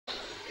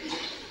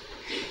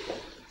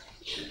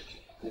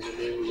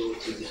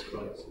Hallelujah.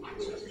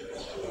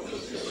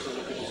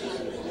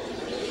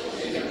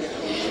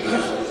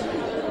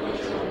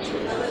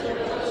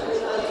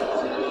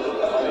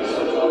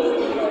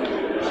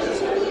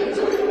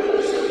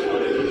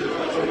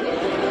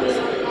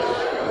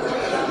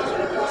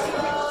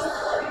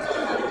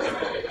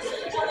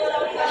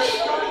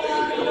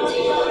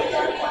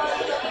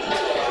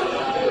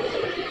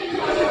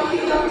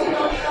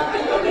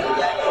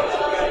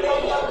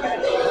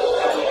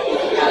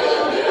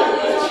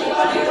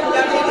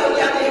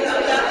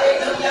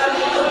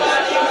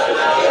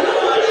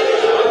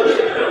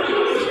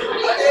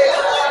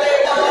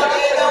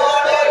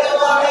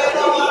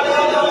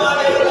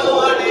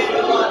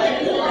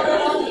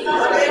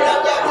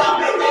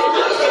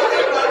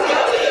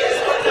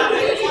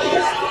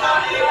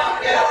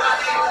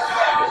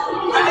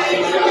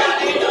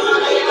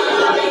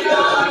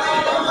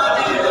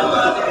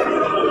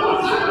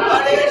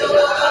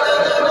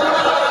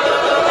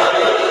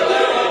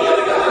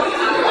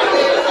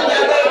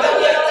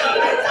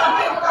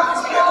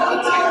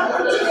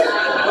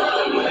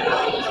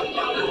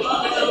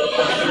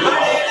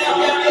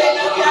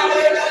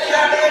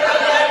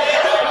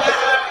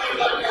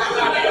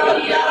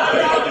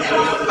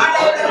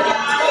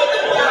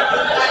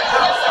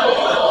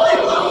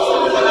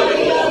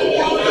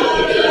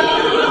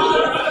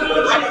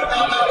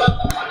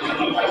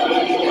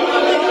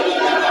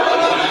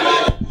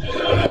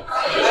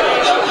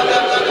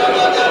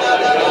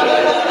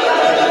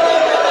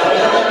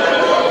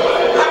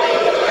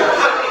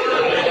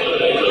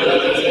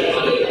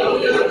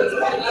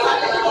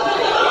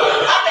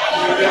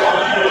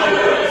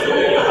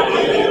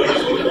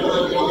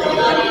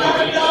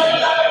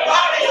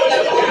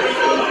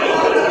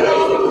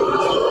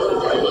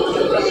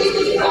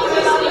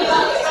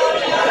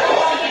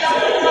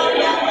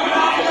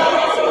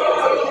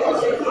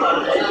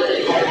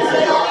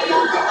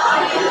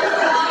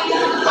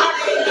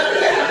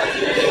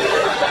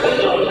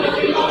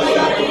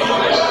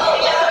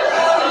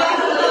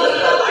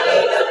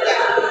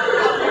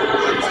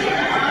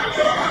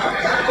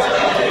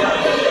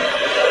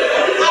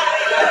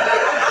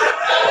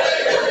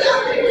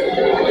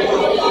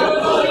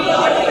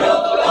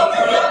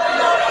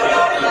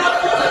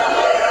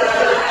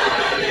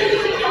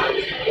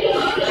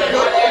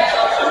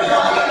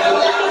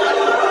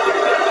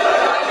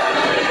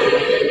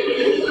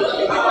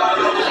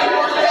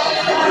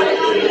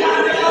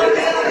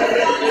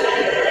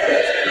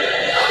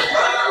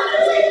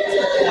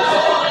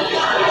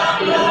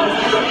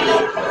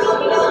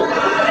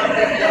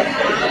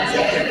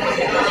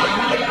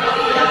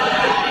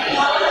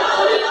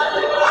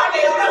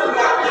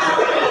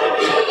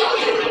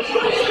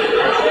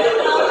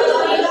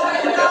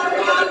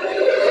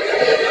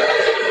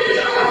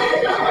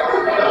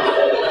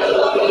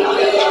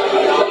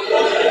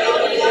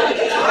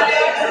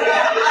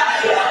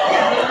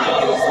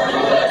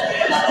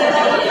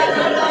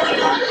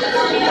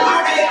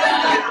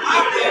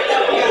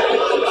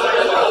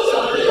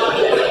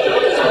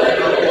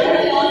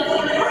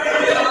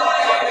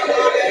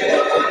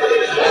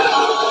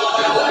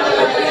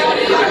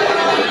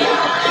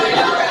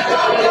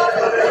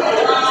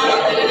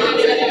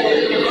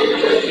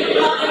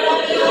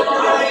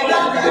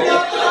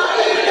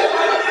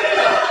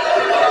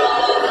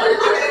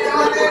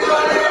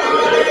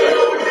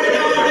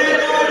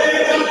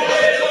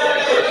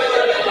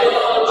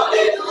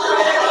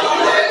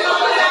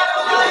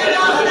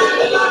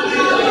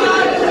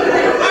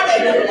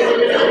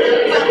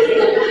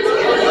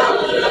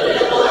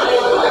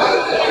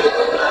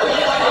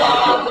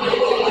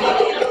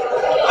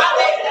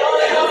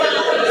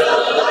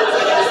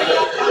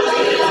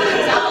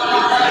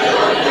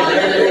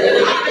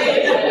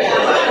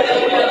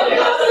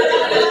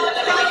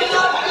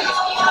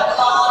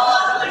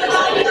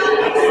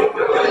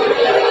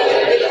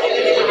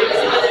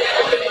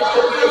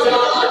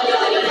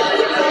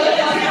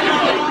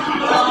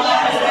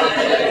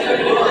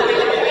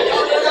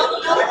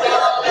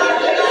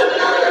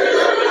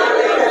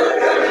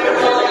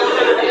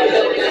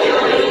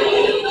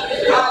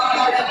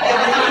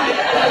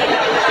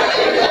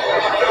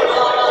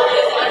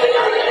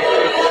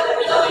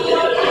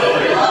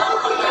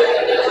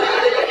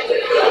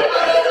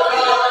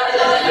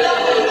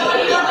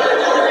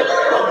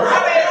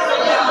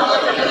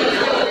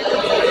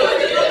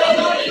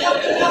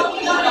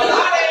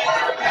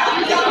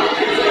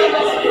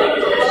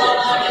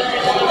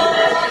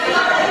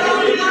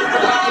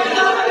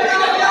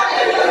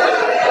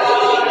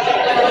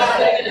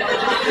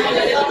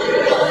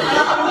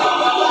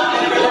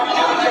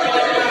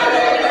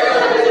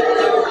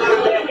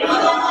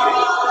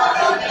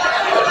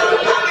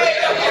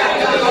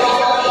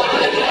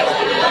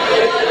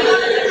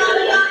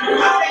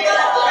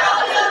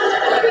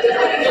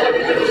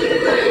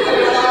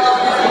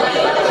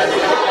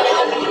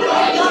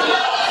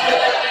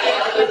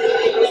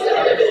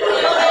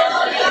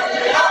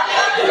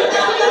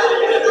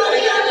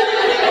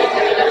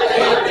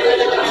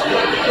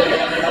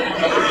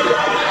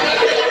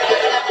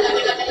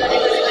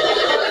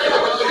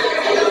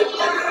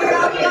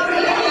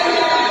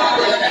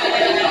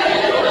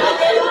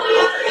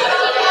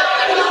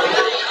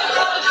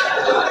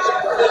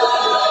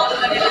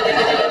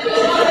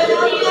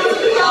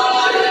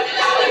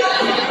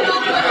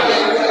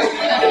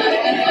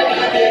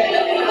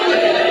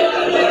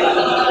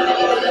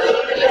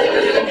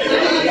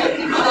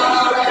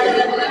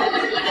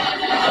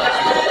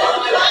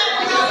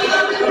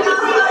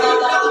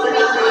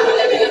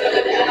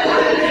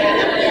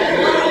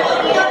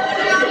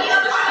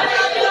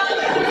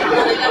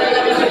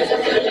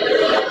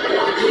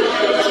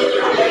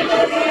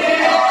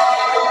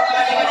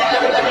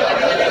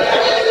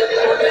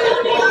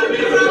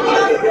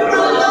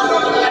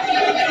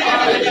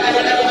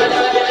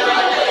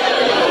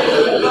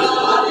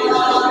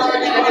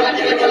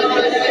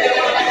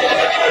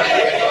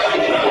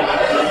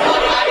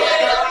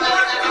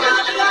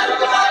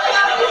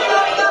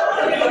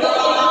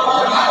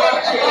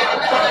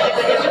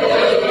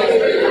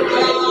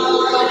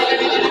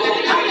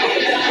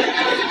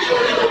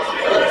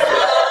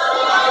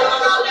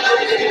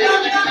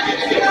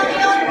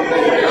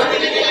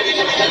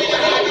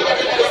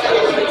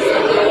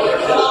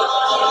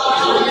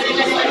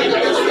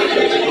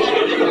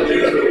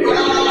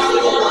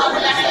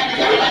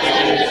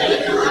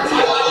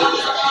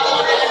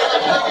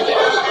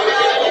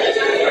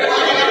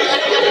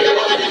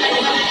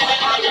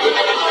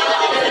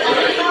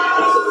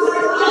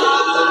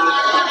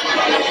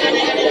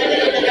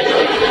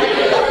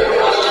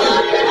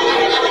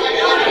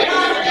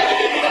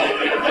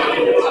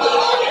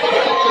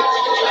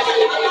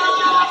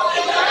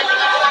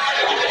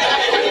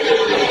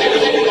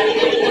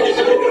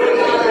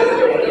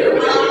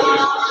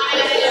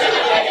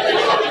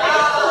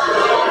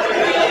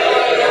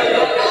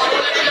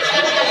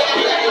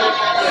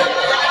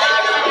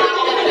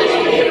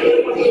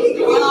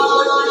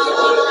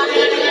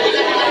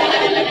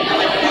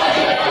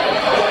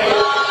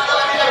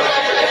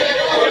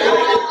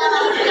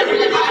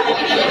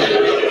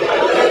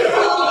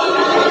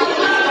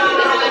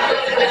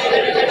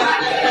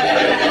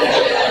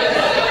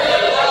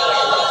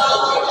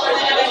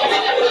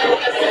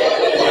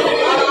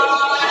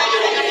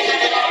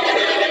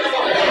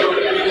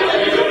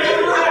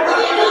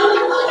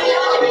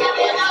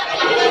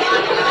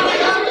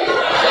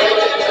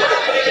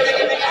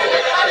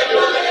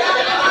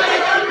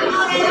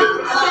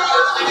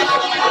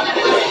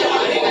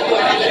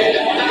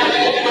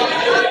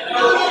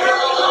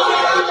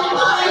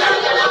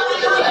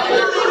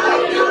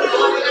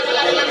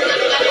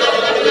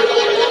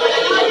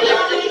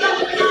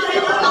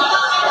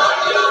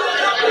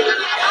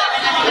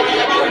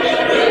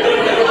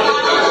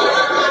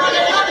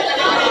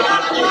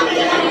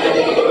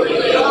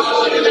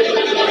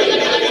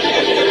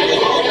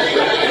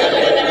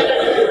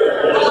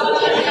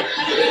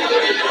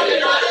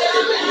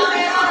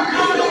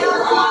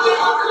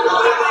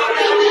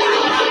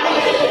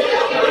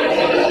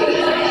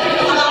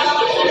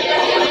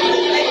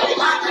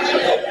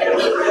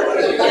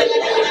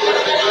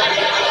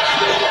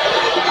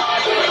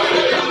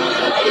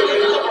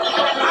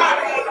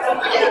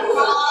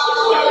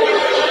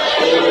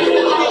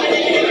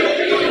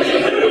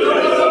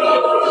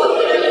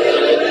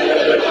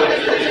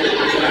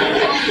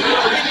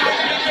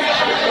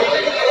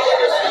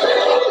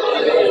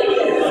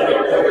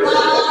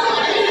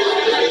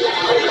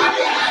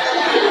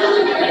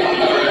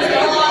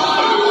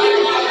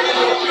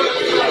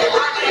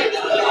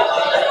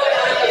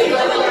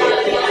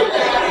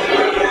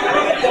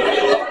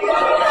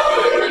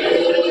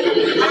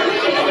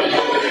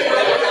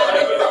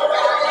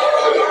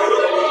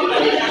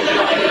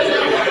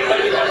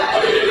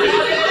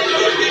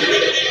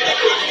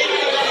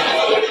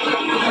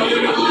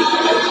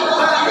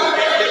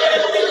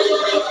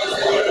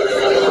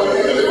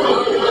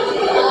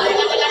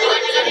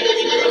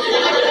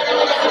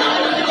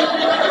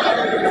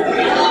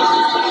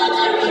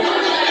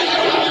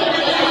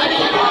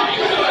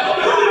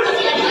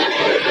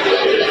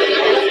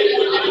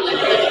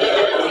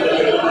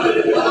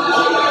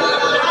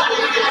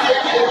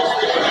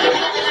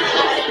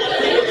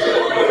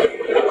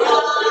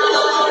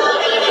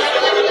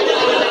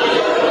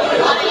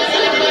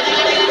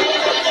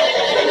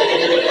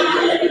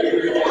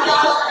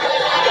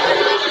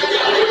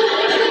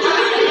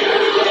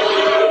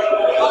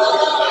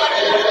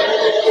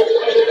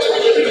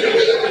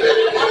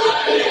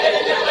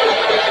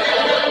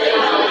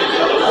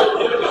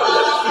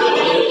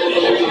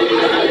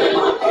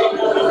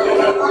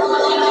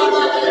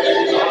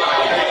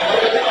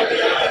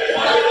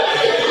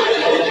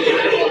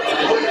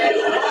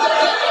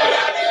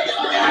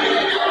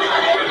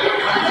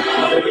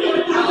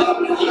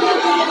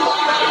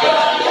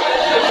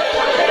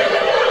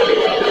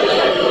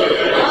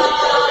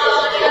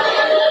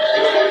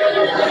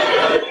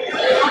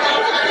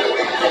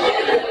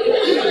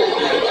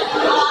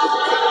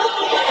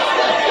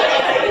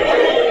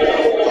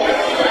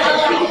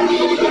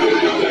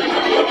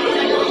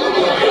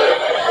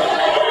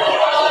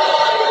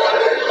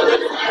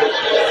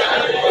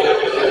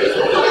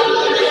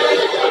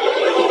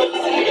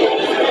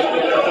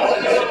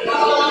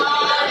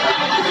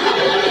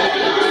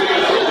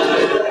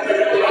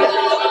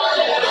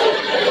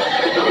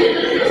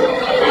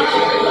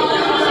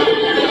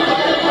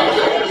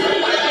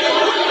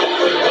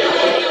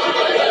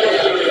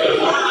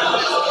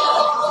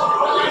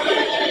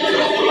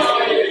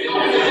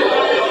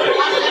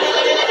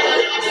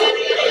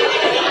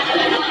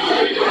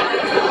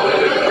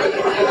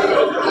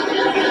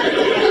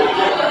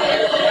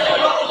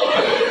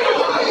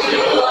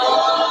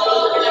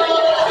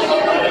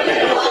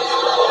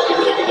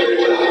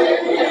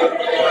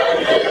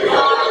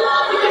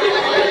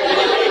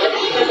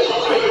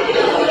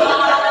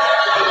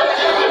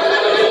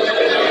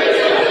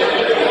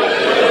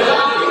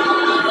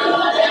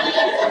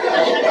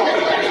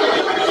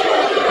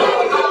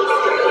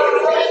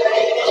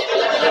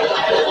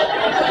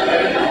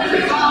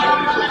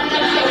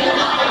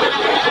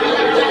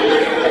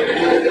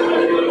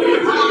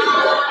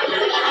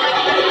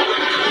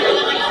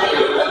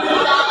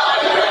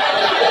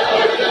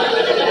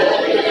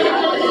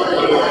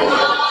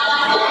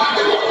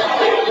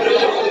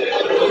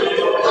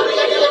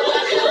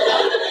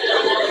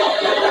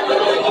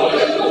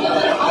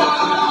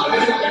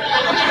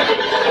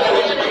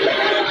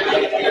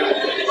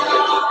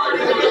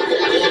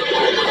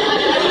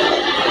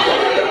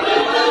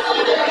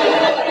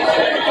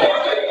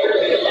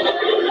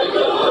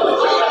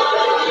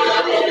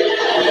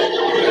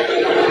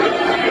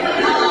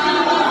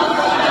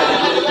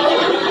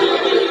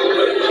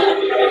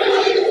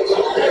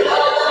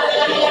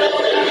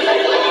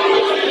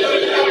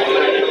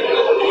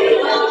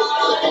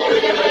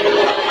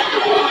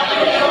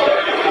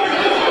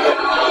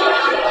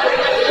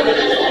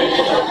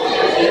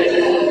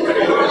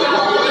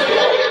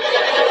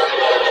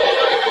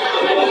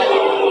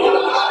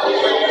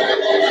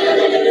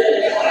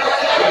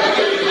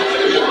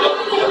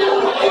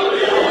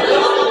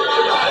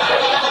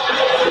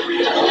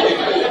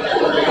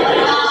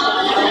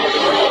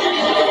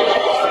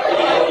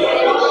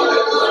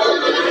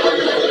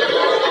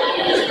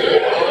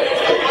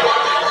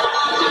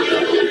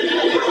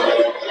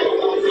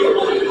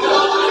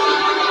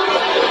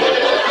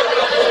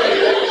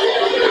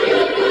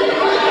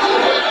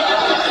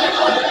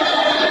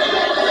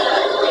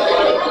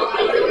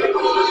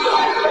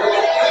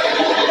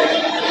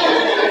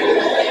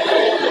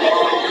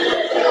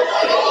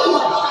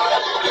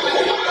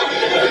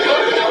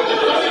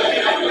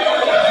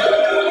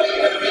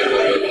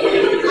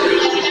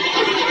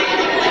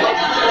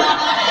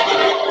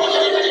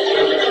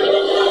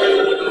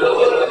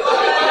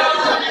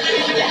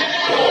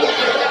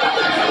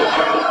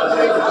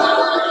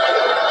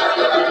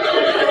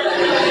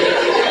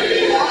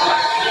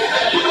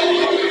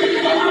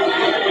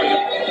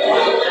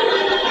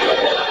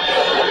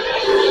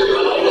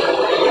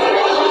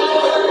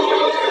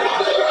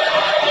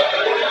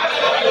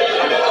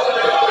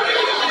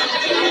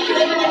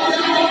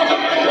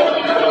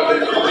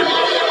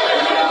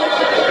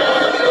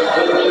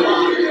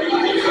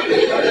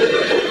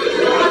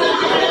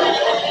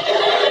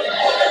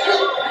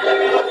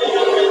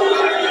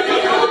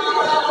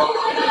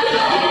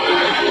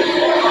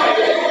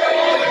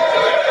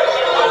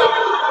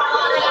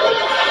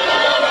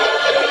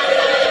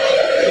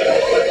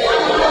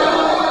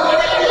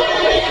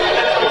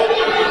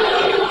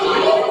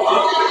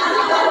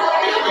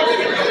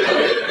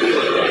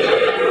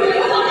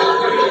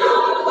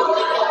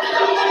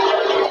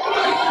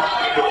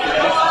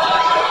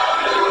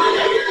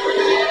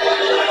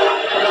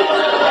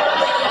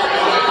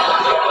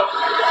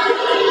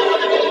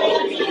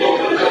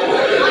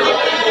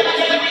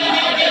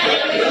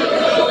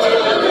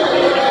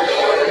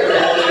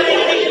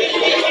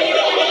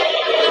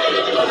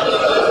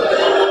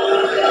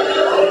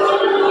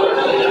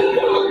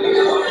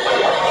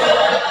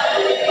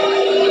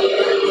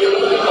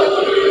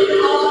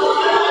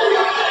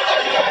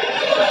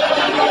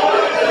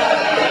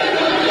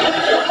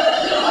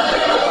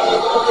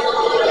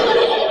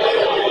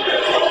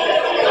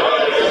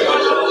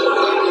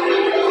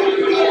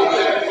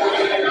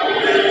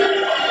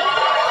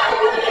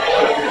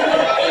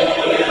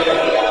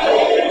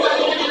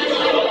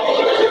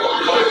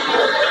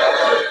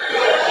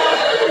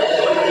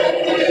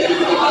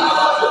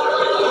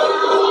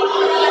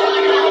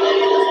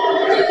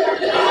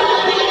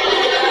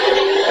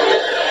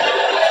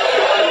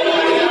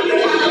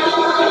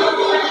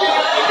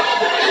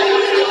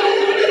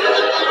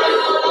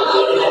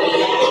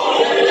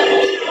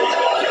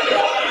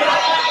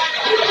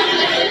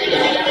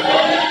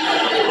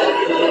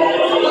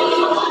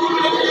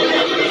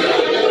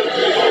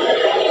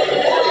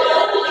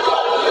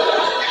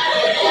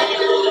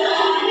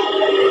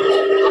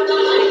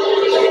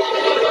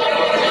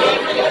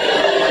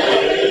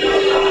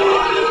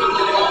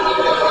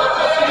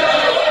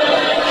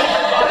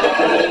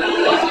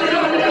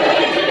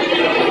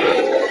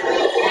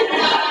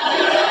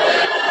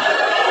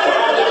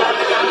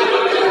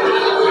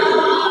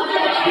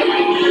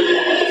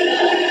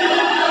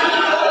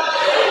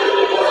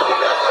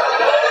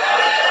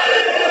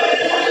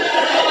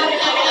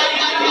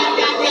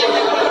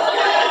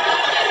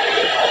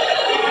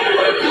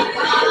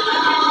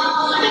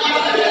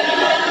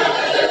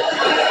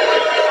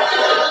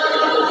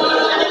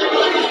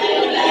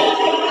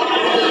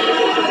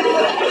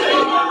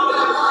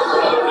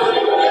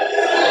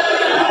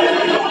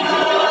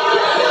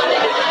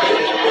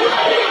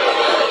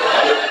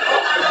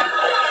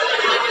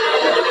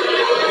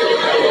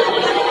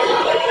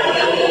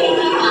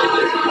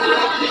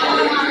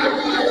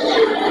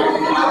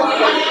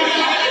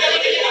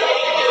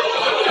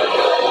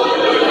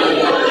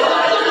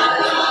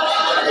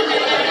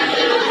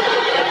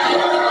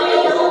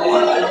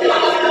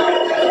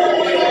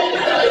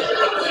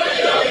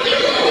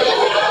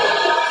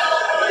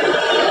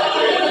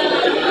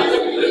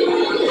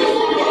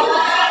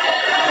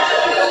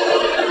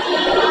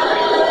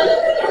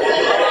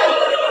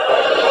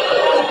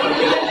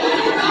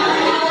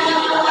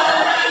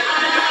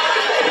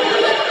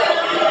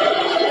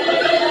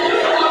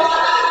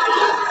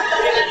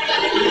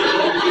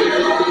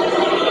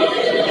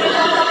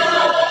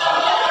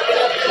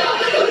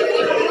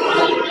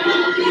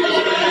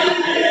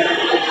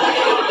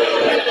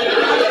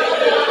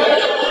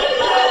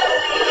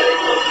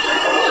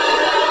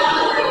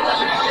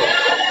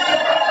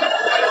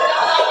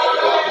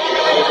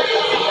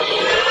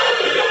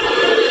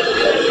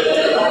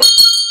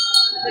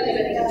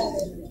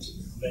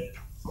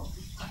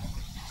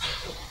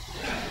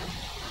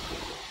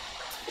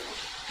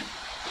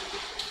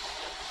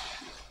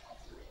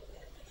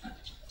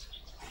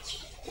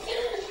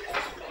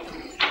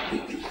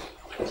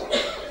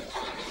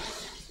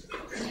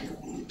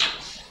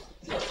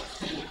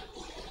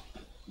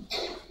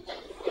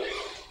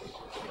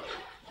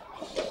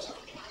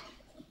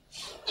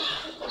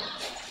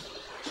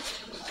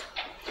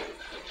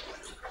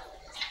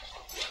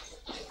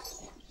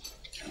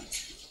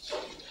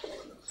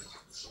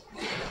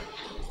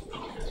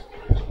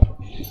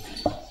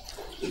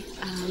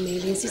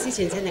 之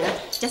前，請大家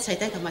一齊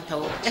低頭默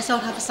禱 ，Let's all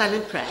have a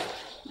silent prayer。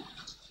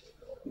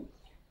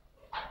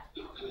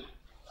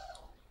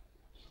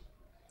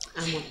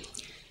阿門。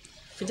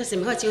從這時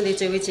開始，我哋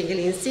聚會前嘅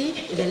練詩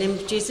 ，In the name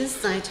of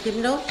Jesus, I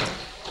hymnal。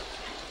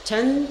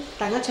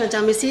大家唱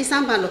讚美詩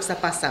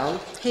368首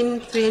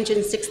 ，Hymn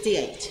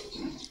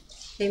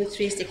 368，Hymn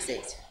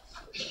 368。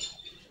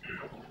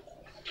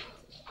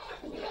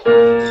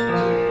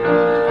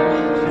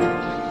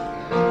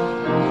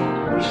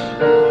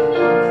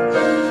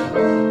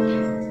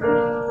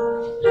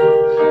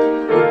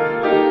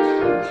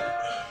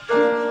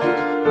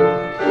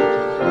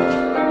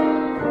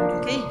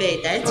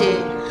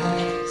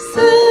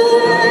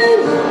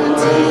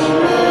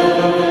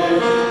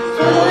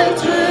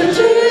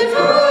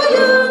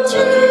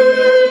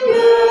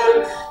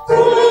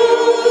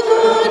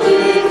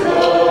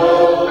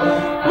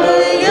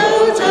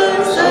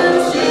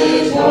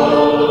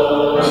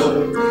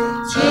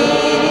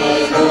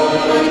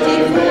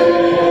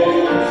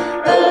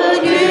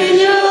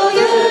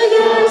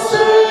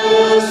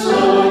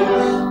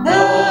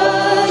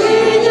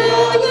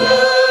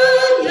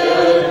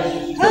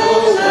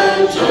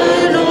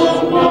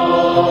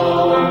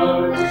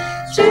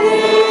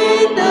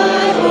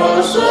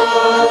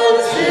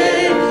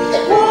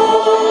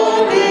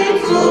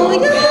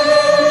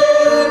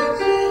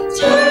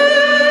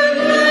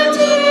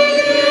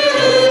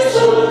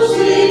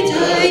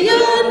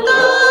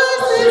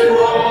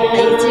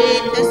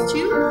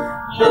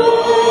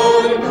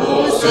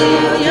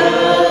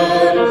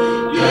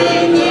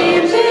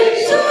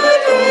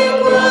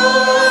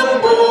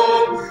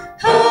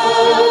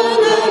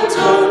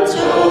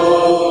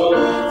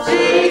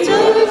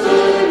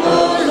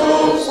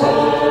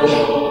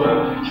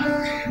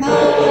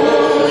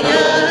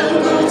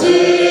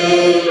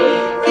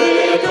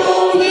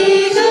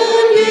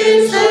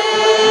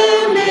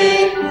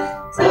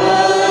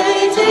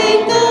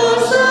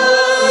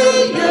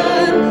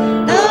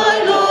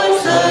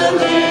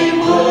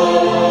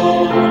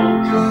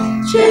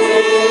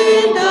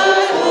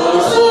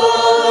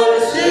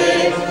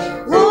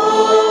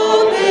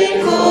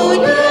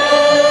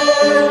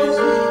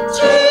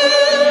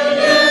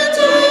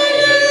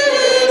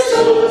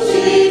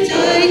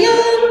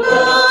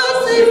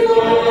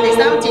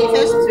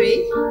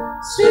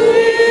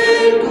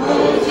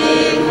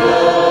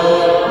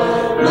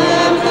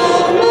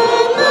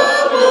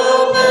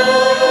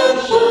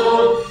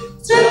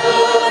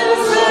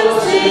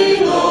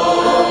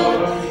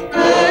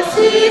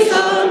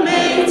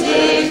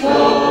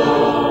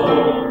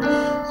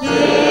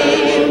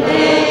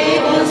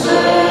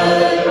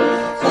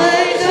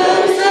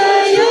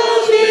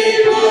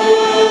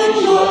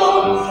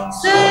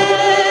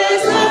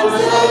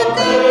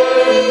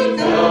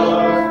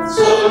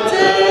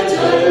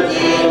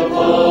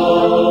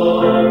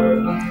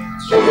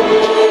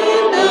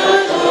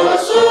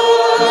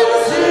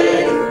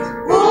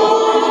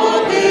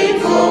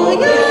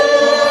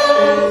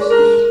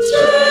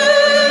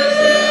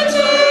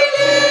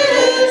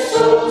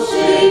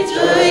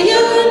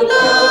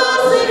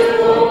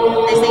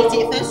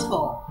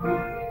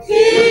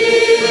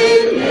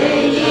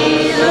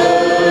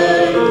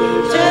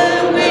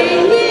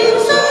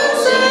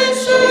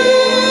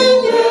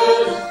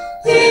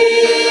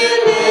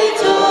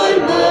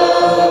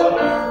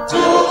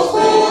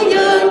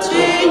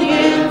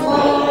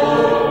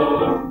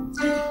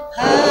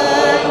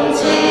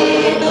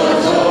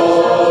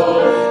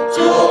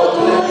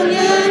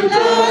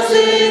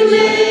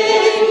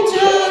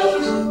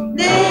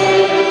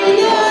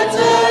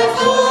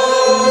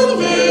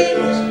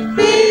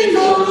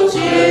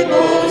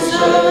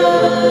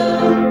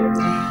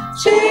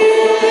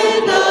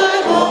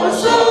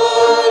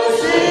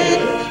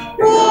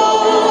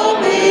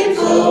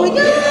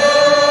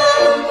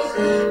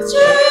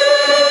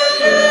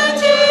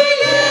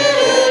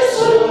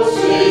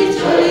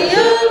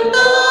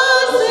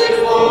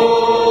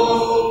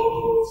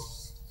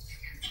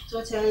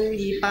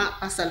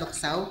286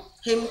首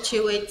Hymn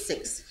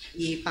 286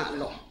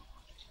 286。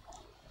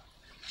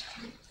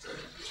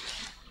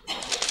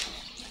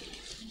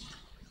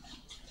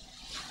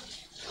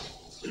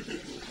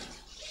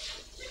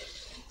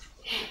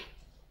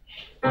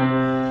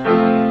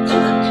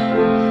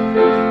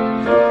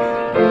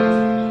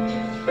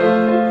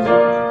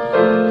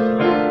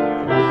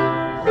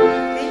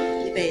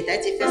預備第一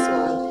節 First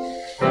one。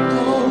同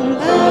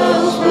胞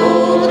呼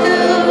救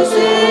聲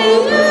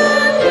恩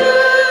怨，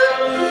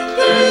基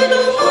督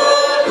愛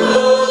普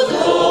渡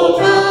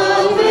發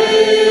起。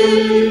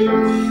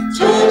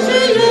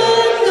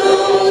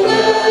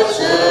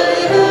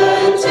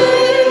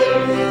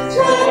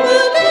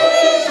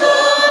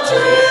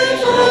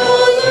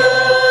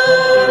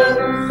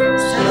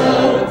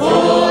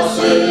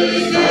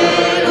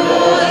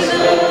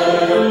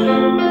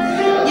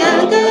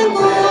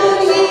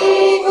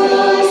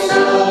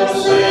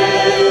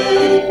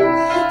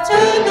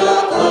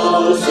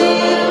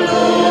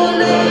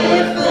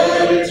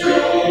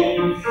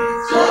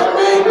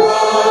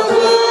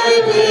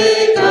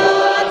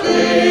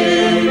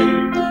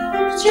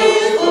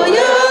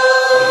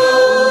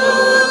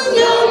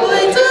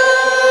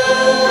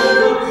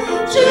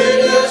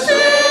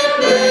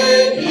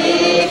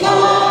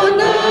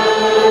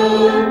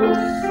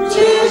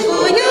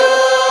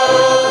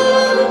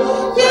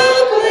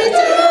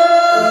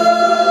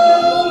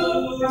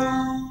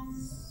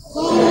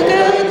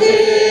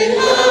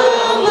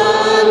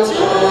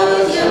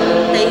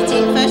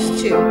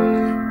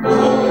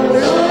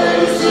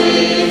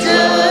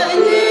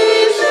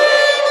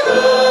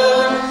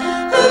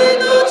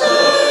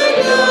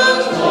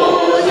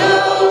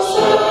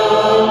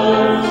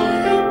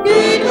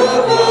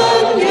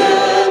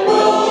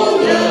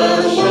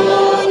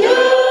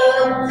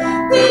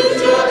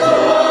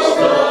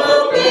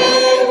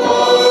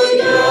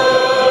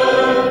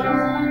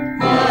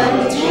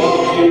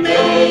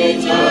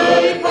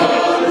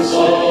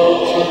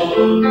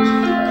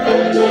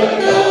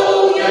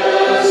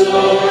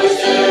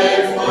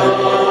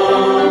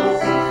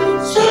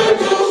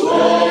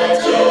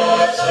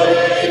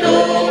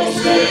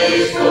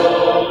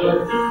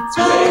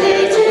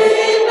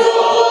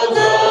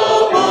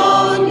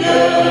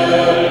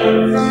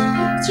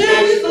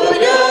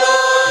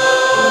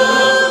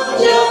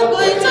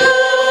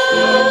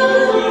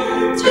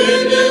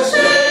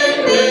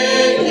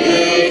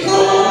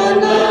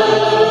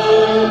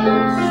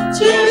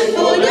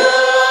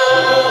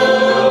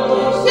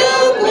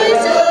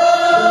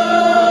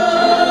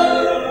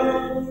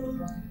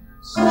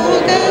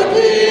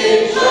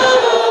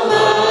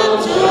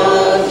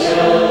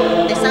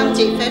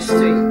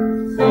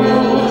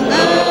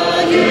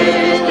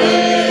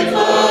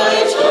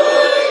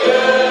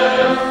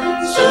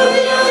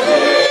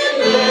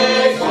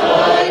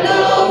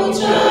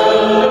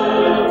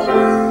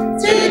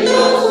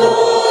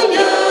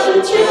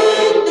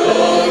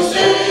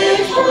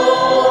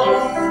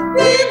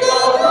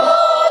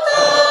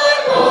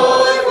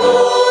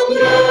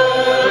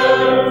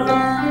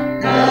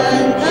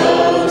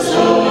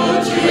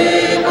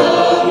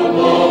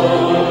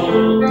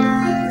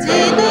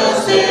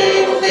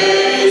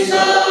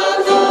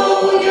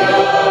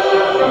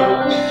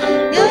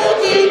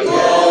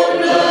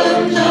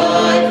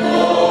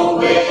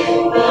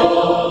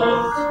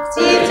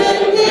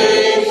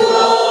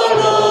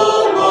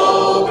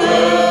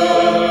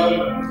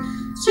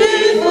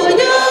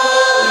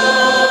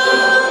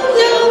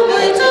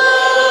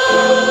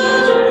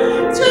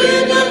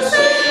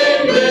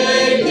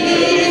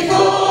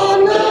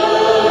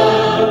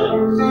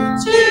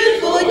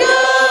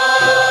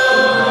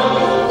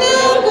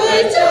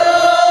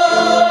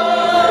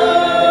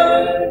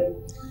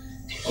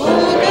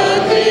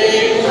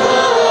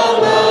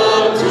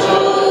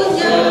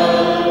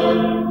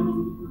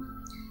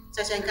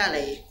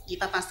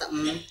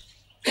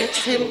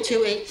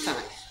285.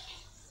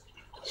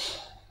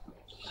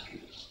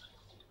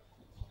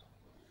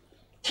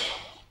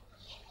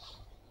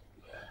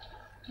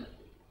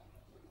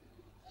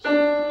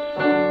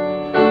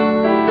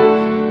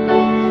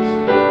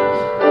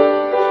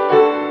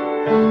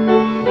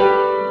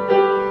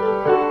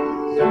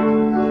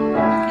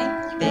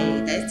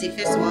 Okay, that's the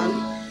first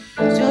one.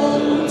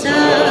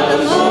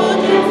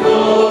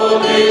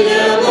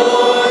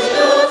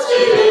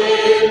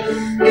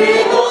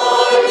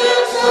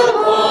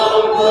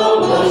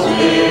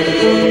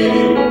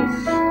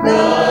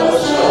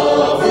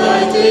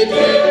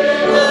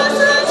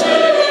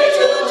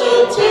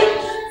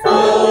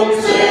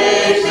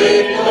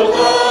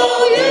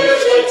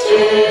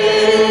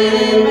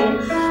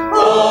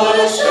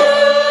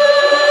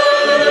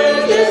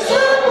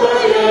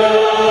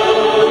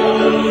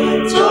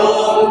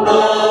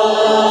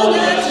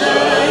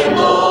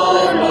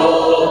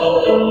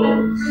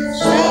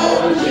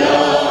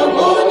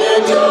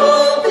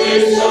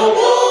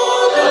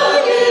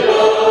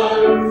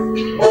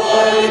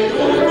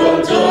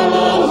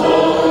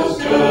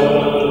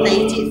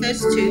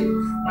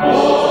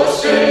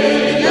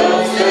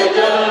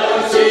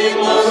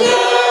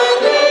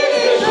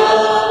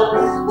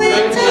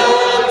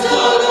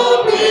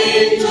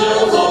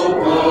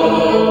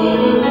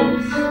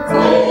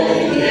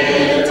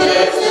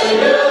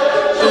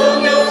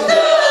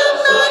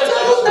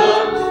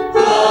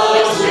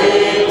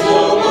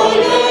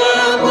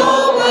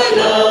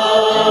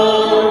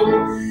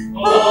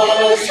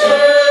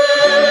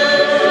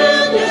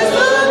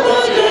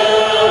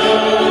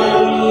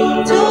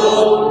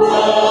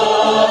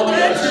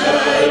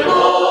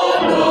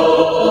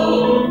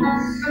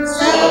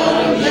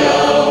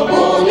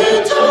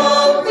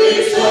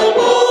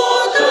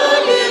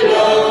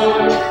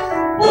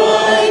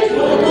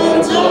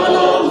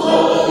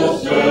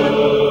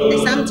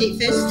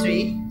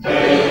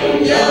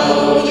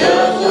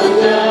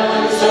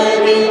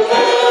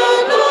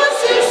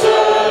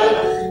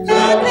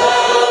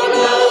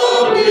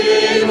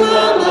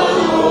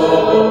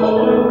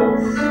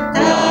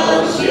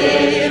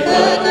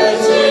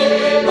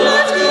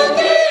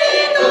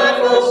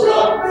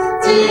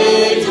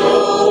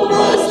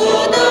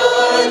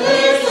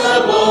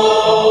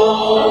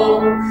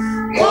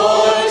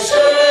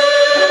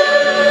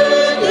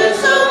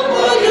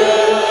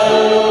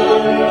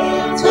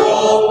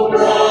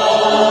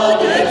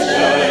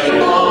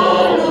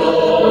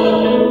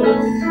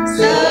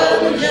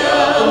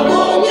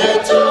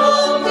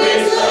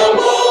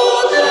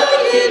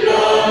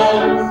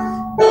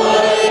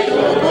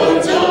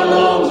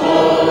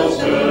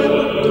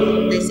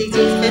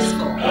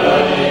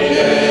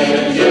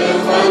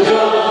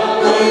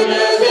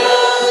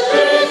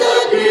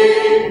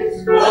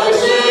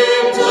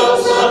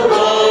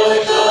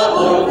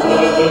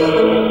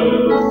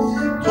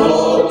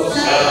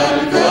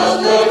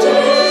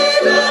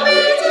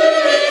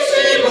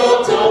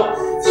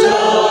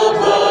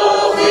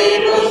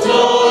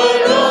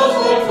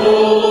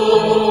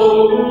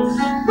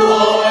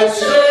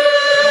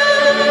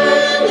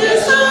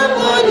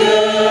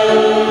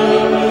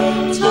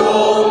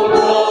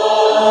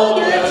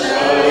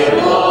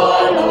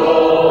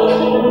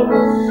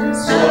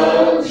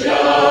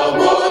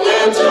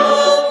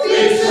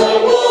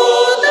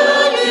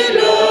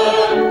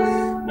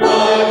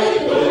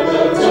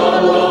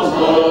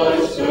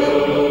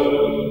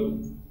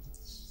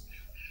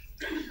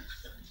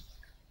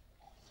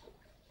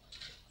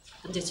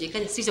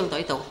 輸送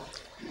隊度。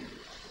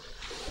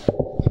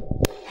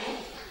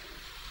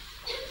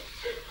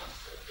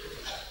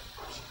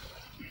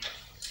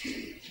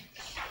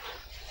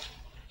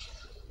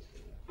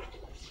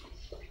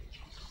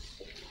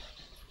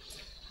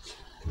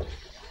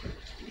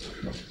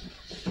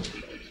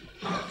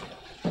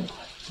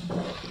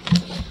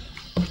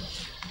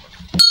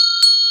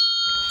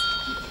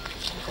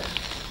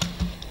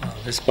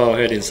Let's bow our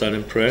head in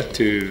silent prayer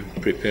to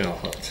prepare our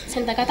hearts.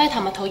 請大家低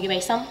頭默禱預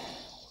備心。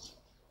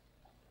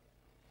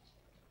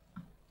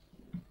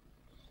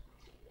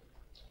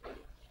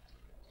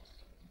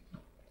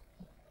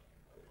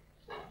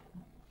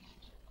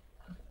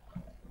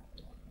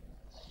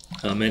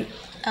Amen.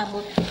 阿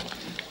門。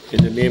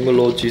 In the name of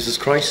Lord Jesus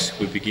Christ,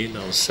 we begin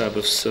our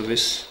Sabbath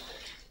service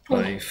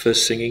by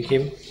first singing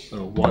hymn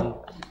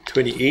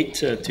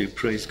 128 to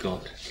praise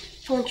God.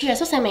 奉主耶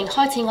穌聖名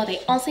開始我哋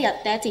安息日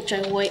第一節聚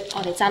會，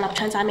我哋站立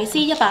唱讚美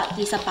詩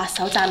128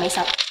首讚美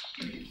神。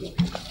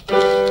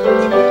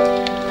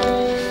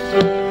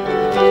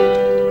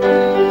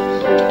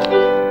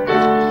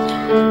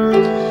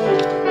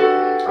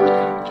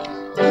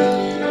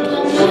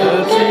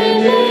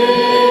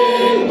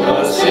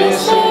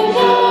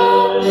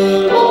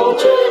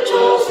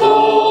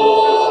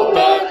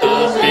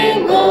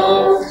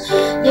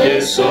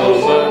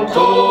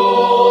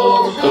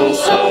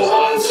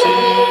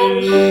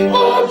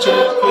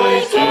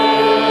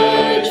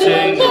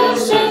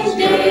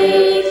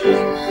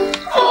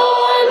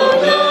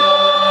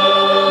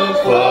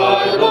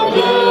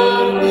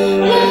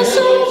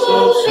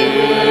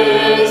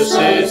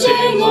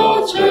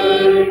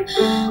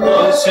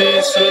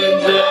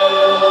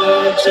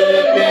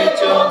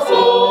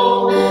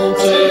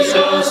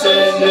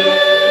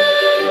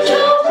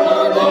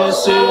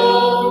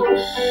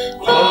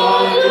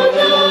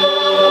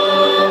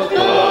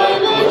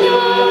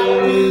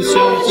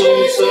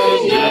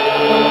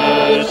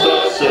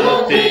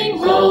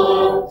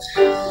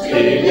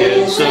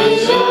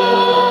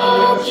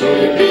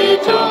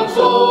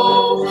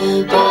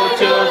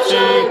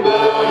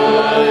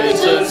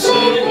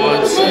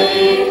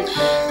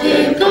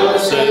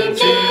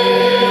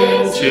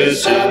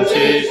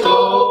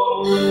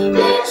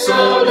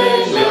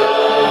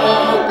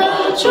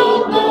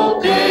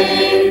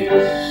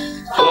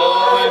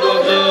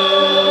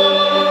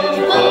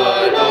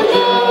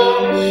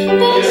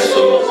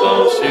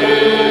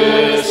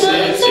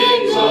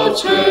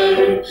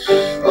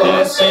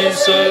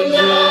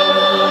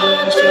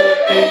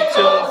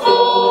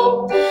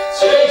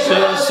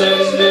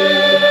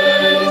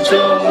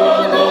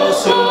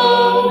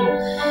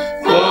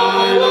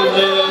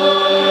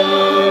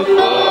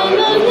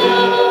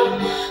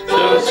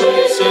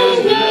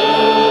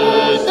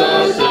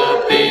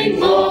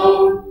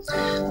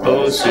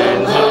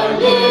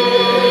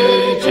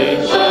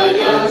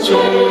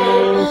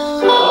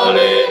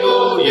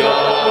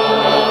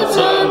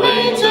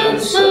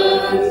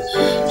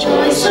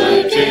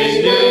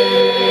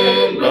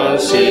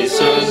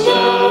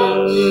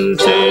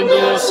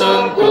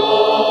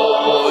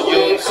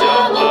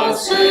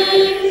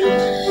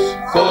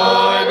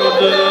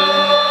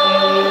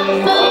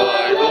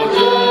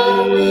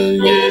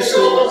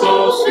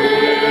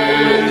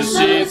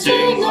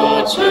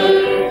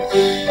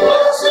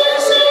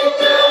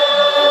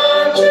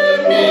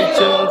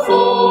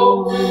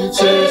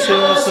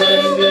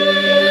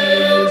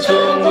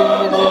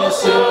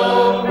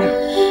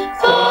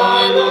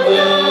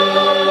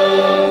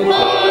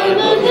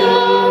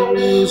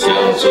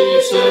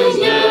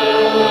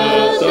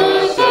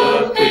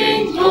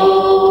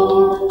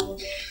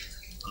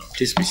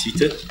Please be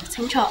seated.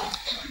 請坐。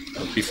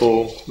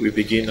 Before we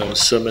begin our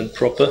sermon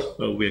proper,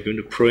 we are going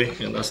to pray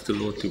and ask the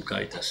Lord to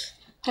guide us.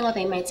 喺我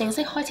哋未正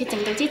式開始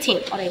正道之前，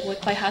我哋會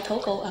跪下禱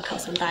告，求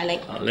神帶領。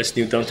Let's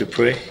kneel down to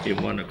pray in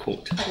one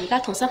accord. 我哋而家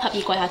同心合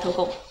意跪下禱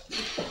告。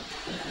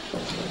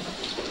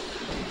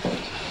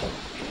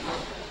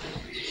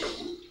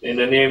In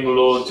the name of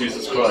Lord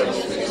Jesus Christ.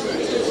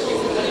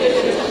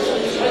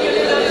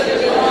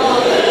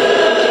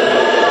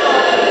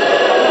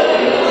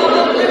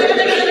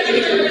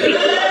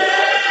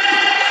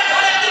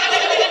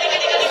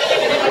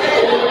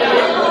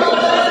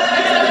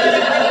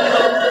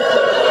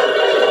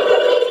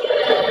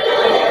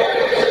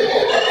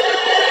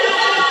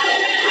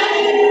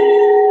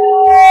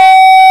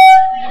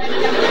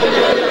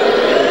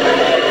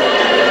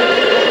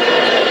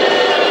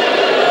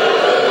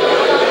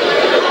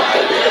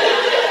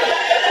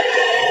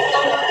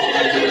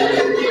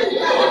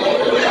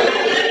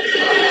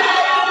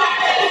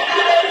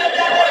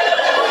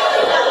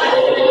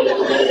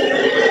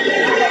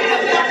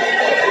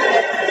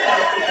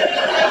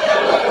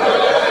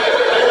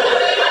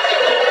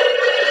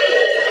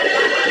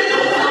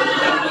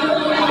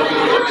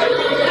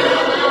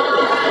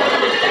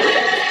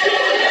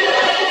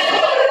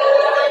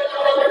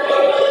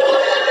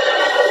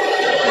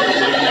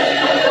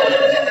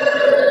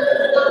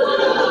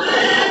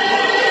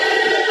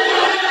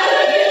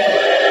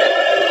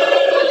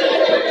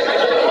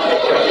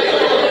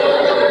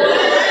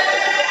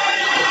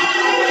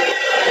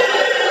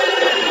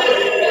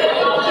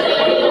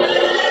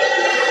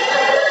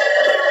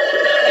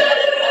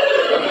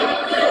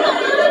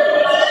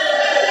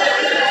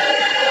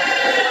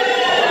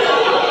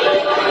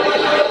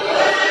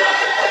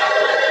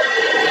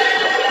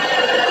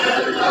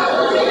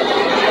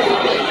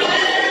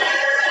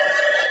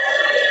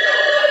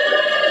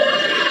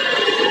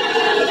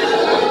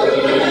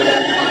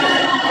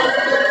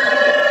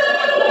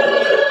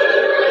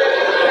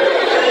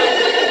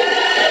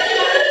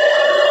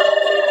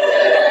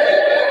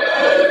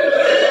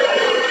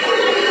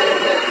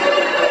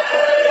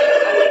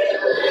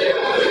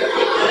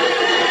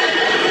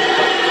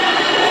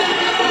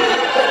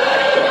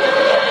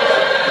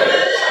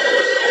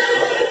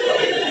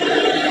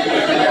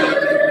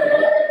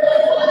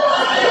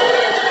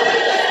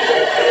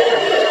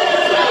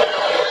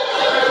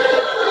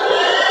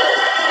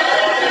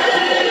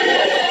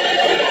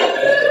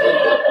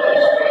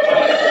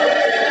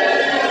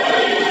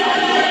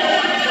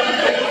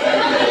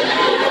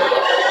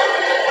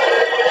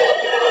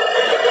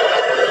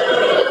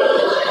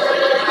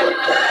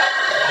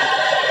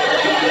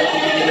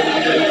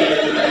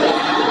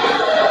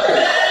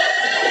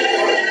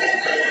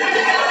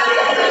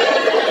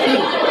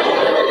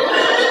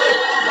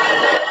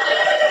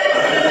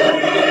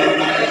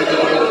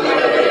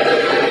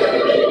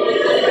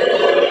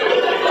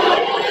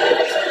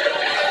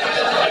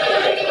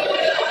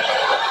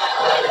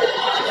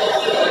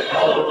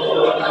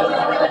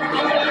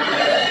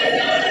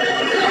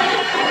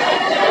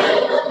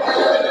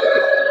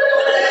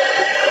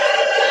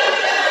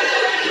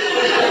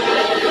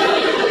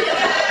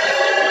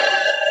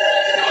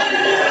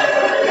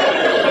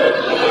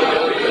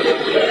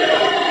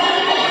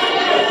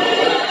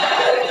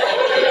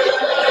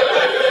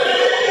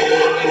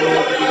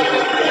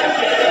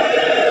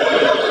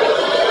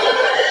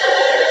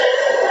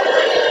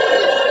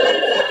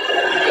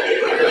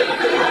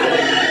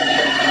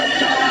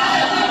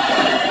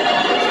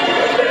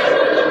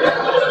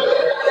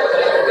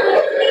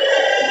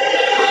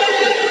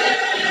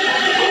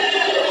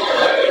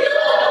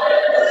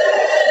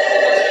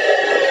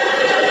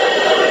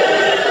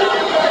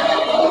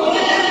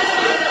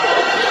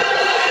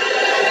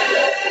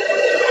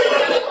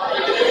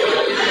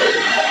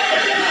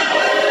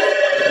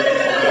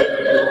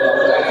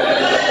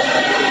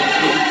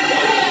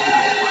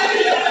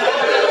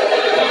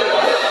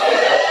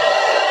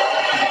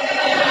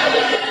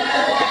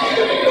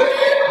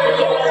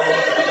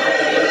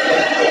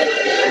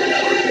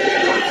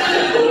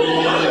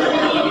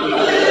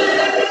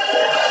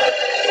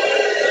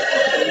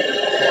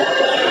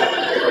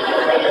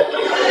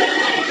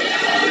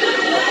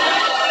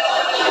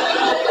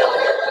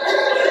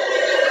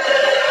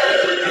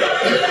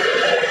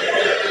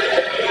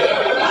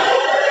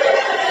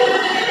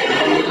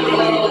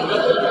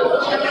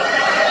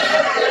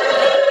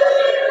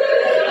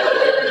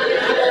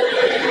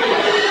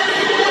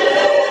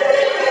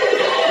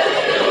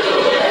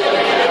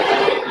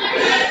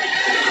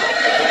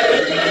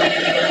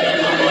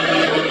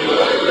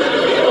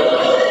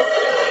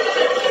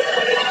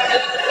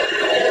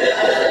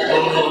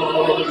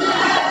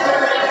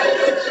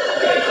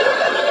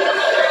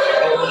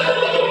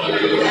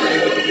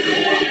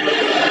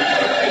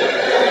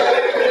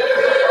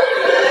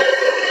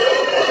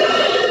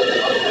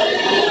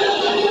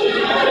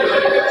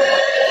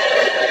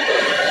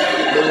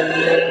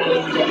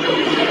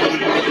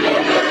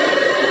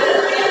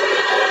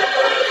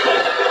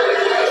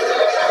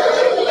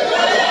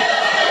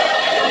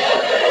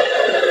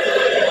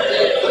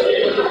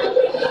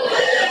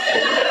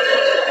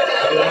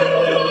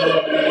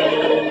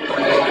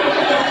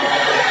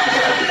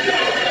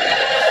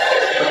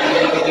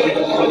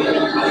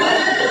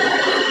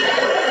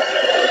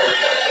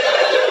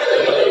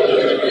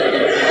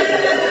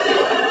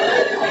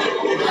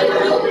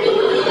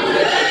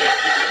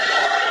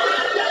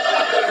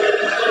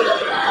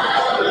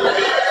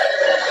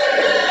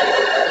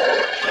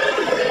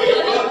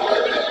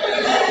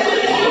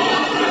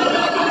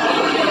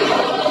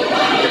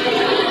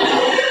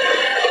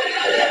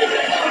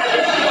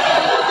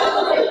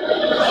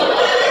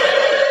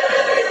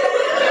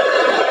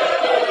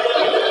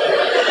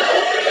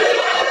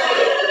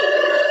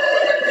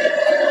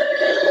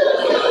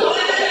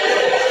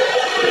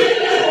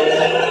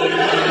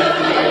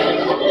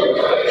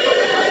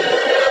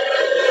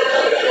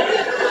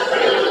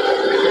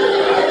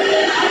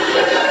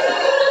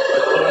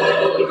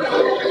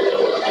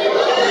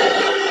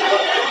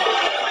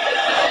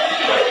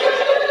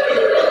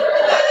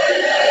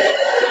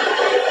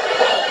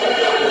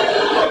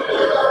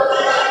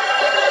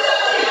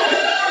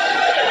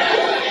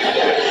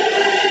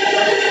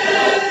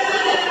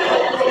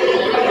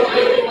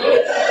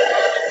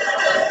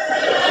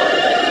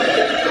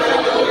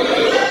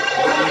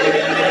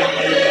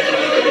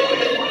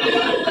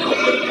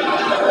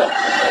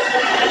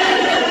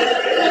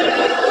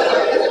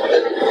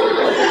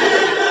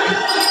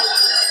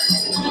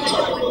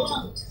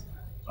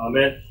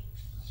 Amen.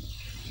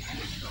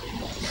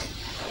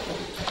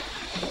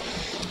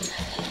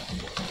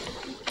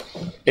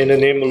 In the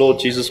name of Lord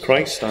Jesus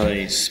Christ,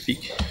 I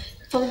speak.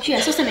 奉主耶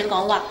穌聖名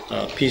講話，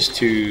 Peace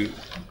to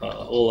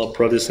all our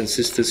brothers and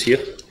sisters here.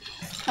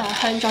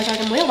 向在座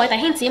嘅每一位弟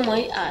兄姊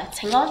妹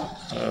請安。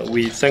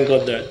We thank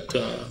God that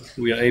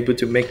we are able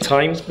to make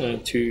time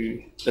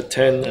to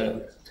attend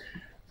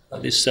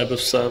this Sabbath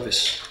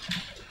service.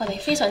 我哋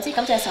非常之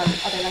感謝神，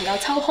我哋能夠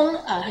抽空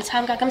去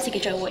參加今次嘅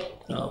聚會。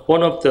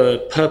One of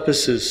the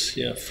purposes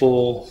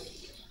for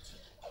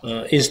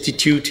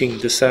instituting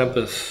the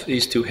Sabbath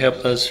is to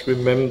help us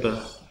remember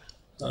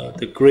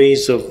the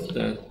grace of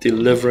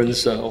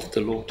deliverance of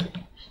the Lord.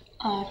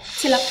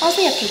 設立安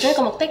息日其中一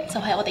個目的就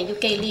係我哋要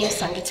紀念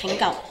神嘅拯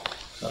救。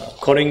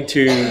According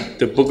to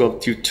the book of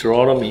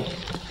Deuteronomy,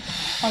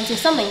 按照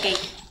申命記，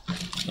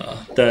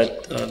 that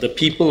the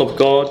people of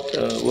God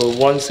were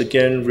once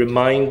again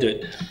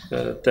reminded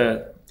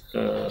that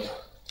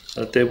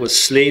they were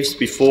slaves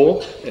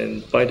before,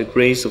 and by the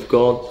grace of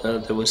God,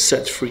 they were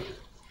set free.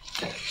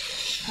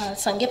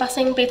 神嘅百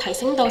姓被提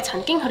醒到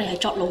曾經佢哋係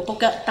作奴僕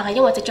嘅，但係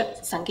因為藉着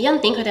神嘅恩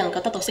典，佢哋能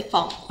夠得到釋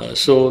放。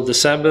So the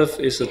Sabbath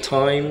is a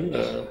time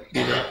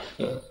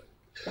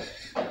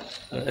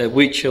at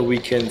which we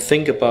can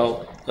think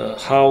about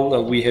how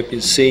we have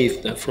been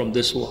saved from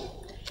this world.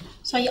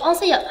 所以安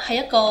息日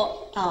係一個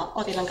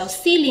我哋能夠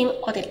思念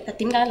我哋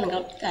點解能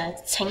夠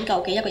拯救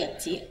嘅一個日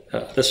子。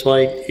That's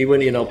why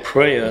even in our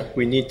prayer,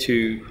 we need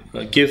to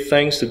give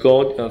thanks to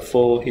God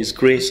for His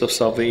grace of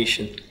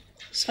salvation.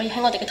 所以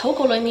喺我哋嘅禱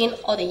告裏面，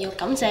我哋要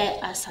感謝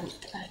神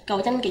救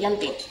恩嘅恩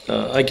典。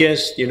I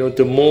guess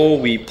the more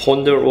we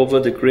ponder over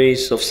the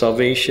grace of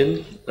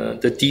salvation,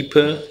 the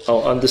deeper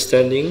our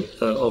understanding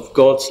of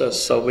God's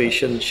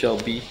salvation shall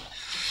be.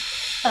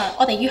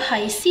 我哋越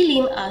係思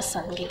念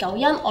神嘅救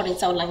恩，我哋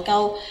就能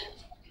夠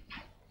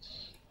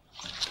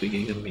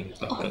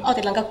我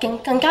哋能夠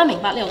更加明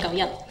白呢個救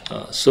恩。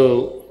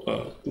So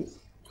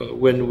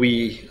when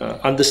we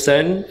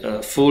understand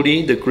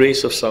fully the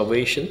grace of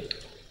salvation,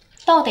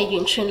 當我哋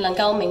完全能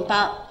夠明白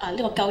呢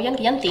個救恩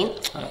嘅恩典，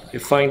 we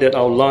find that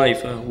our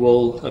life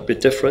will be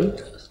different.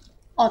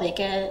 我哋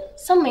嘅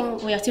生命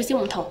會有少少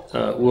唔同。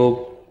We'll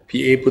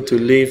be able to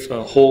live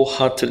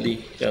wholeheartedly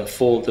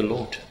for the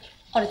Lord.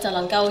 我哋就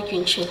能夠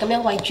完全咁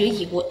樣為主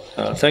而活。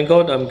Thank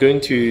God, I'm going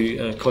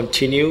to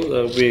continue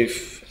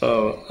with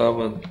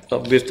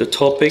the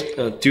topic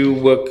 "Do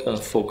Work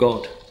for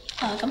God."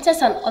 感謝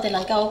神，我哋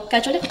能夠繼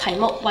續呢個題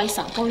目為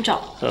神工作。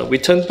We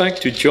turn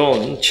back to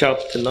John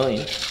chapter 9.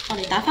 我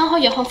哋打翻開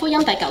約翰福音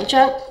第9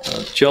章。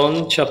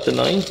John chapter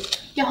 9.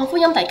 約翰福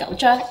音第9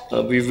章。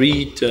We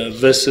read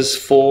verses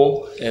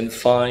 4 and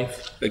 5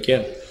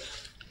 again.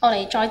 我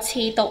哋再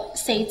次讀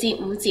4至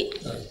5節。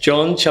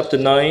John chapter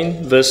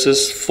 9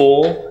 verses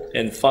 4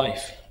 and 5.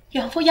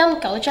 約翰福音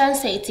9章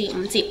4至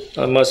5節。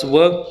I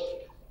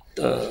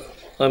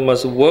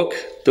must work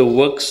the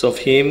works of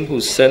him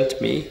who sent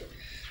me.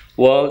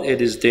 While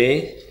it is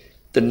day,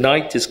 the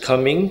night is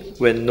coming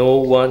when no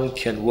one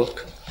can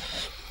work.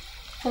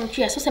 奉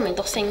主耶穌聖名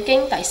讀聖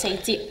經第4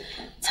節，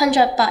趁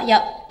着白日，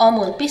我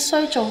們必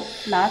須做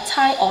那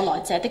差我來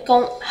者的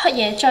工；黑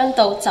夜將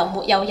到，就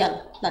沒有人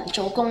能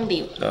做工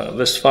了。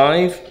Verse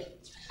 5.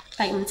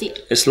 第5節。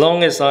As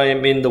long as I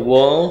am in the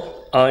world,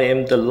 I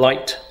am the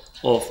light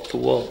of the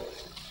world.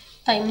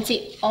 第5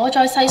節，我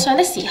在世上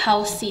的時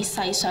候是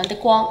世上的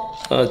光。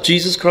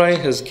Jesus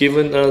Christ has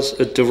given us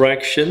a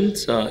direction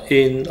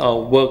in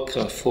our work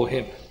for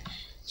Him.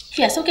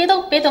 主耶穌基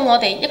督俾到我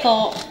哋一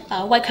個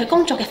為佢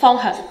工作嘅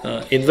方向。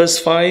In verse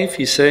 5,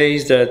 he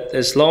says that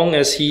as long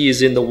as He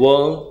is in the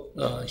world,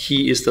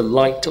 He is the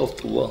light of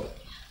the world.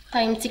 第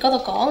5節嗰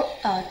度講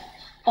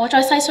我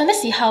在世上的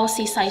時候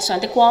是世上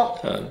的光。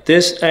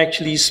This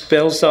actually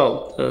spells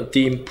out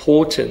the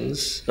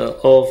importance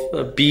of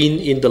being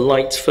in the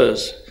light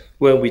first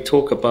when we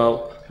talk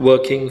about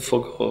working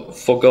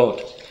for God.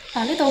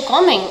 呢度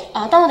講明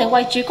當我哋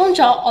為主工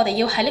作，我哋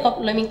要喺呢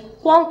個裏面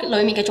光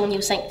裏面嘅重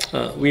要性。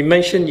We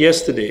mentioned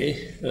yesterday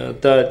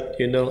that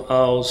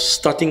our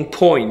starting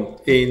point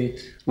in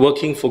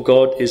working for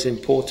God is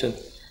important.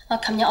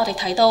 琴日我哋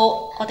提到，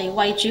我哋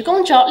為主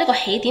工作呢個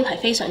起點係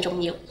非常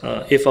重要。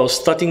If our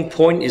starting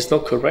point is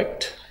not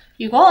correct,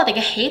 如果我哋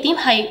嘅起點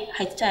係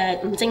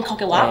唔正確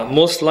嘅話，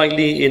 most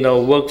likely in our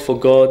work for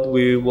God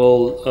we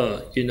will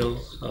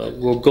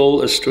will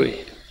go astray.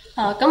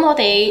 咁我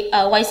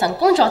哋為神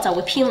工作就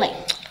會偏離。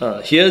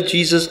Here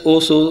Jesus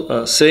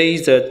also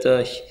says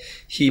that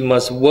he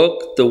must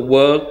work the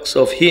works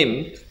of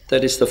Him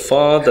that is the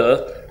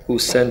Father who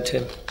sent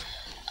him.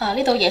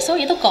 呢度耶穌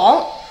亦都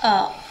講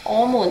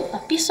我們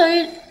必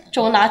須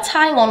做那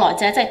差我來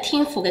者，即係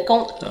天父嘅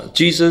工。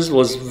Jesus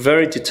was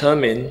very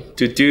determined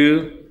to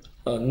do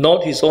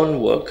not his own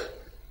work,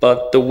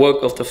 but the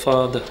work of the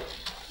Father.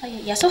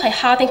 耶穌係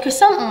下定決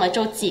心，唔係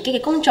做自己嘅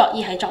工作，而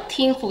係作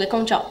天父嘅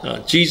工作。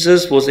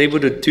Jesus was able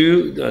to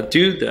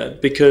do that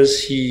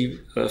because he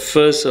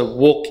first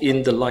walked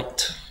in the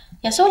light.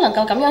 耶穌能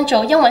夠咁樣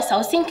做，因為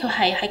首先佢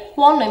係喺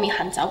光裏面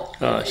行走。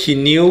He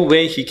knew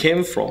where he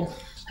came from.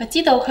 佢佢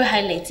知道佢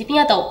係嚟自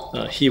邊一度。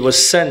He was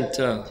sent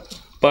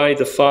by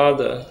the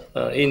Father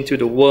into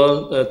the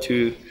world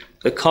to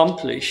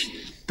accomplish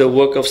the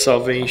work of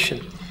salvation.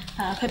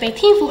 佢被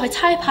天父去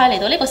差派嚟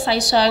到呢個世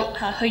上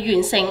去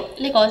完成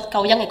呢個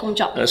救恩嘅工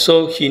作。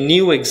So he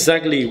knew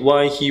exactly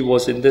why he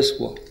was in this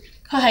world.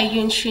 佢係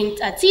完全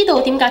知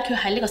道點解佢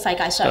喺呢個世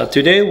界上。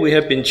Today we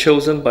have been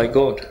chosen by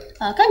God.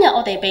 今日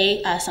我哋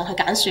被神去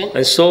揀選。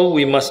And so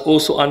we must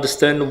also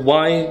understand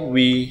why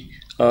we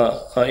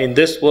are in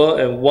this world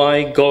and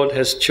why God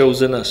has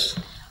chosen us.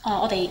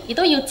 我哋亦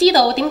都要知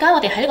道點解我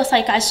哋喺呢個世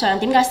界上，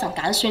點解神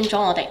揀選咗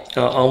我哋。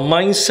Our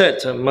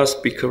mindset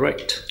must be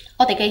correct.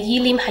 我哋嘅意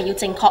念係要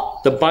正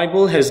確。The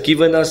Bible has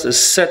given us a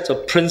set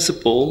of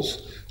principles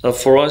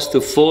for us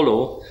to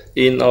follow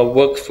in our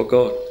work for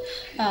God.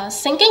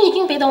 聖經已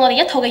經俾到我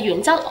哋一套嘅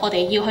原則，我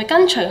哋要去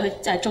跟隨去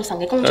做神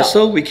嘅工作。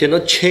So we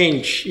cannot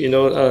change,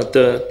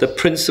 the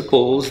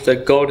principles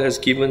that God has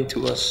given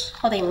to us.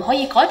 我哋唔可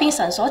以改變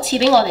神所賜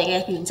俾我哋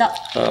嘅原則。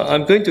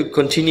I'm going to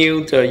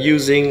continue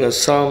using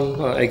some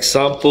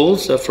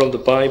examples from the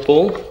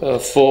Bible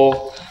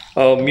for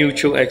our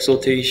mutual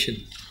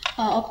exhortation.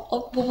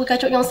 我會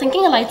繼續用聖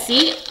經嘅例子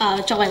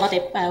作為我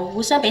哋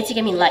互相彼此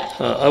嘅勉勵。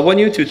I want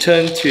you to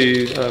turn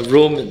to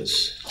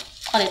Romans.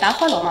 我哋打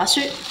開羅馬書。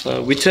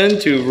We turn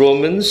to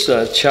Romans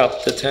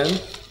chapter 10.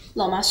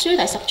 羅馬書第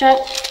10章。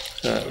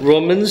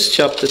Romans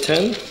chapter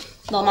 10.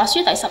 羅馬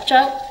書第10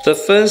章。The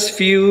first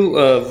few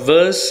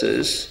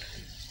verses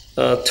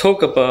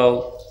talk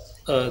about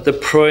the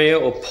prayer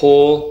of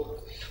Paul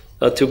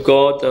to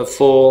God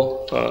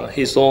for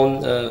his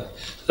own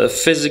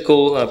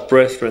physical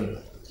brethren.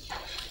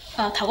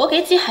 頭嗰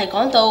幾節係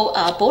講到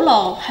保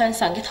羅向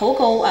神嘅禱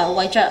告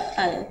為着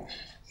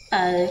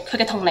佢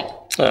嘅同靈。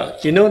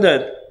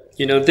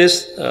You know that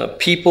this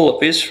people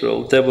of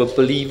Israel, they were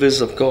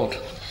believers of God.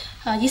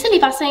 以色列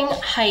百姓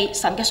係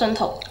神嘅信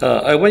徒。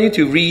I want you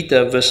to read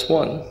verse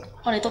 1.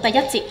 我哋讀第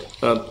1節。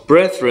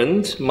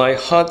Brethren, my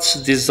heart's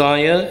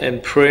desire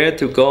and prayer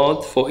to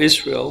God for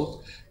Israel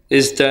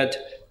is that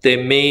they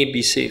may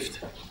be saved.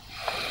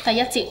 第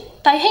1節，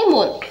弟兄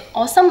們，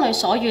我心裏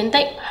所願的，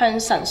向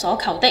神所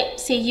求的，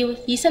是要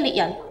以色列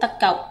人得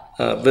救。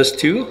Verse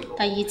 2.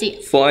 第2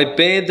節。For I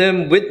bear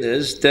them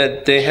witness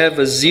that they have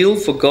a zeal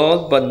for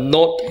God, but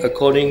not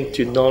according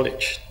to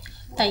knowledge.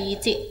 第2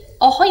節，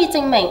我可以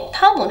證明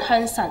他們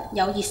向神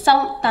有熱心，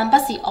但不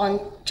是按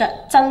着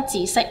真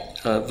知識。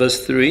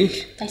Verse 3.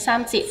 第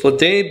3節。For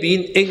they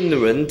being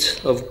ignorant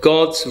of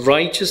God's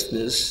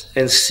righteousness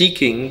and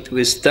seeking to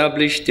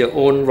establish their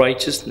own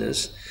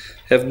righteousness,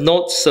 have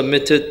not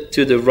submitted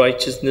to the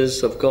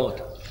righteousness of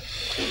God.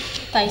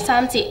 第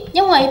3節，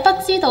因為不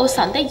知道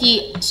神的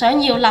義，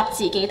想要立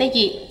自己的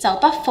義，就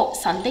不服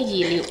神的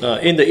義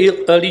了。In the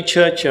early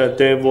church,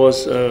 there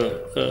was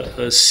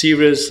a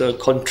serious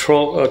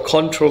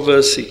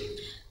controversy.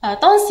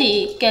 當時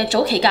嘅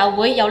早期教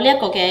會有呢一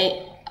個嘅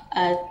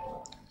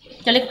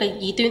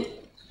異端，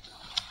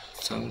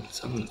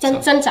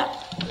掙扎。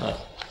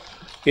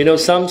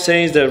Some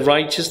say that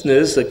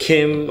righteousness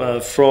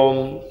came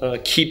from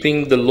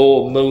keeping the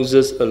law of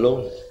Moses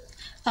alone.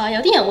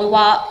 有啲人會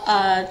話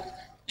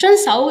遵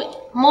守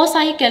摩西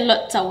嘅律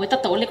就會得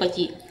到呢個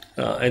義。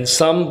And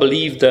some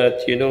believe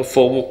that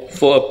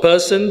for a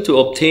person to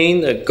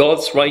obtain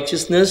God's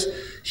righteousness,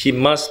 he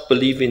must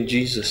believe in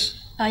Jesus.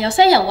 有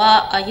些人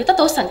話要得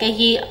到神嘅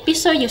義，必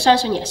須要相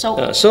信耶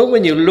穌。So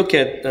when you look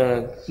at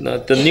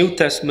the New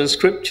Testament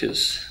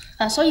scriptures,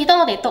 所以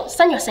當我哋讀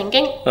新約聖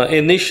經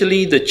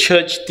initially the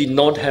church did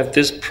not have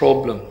this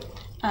problem.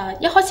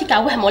 一開始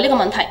教會係冇呢個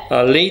問題。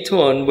Later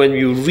on, when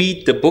you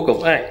read the book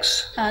of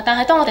Acts, 但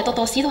係當我哋讀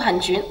到使徒行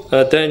傳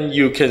then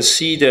you can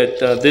see that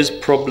this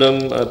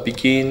problem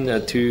begin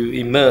to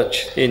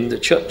emerge in the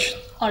church.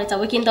 我哋就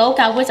會見到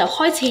教會就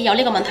開始有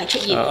呢個問題出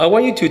現。I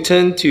want you to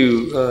turn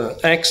to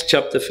Acts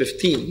chapter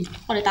 15.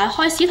 我哋打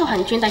開使徒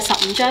行傳第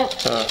15章。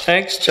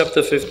Acts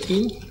chapter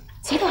 15.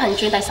 使徒行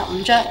傳第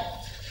15章。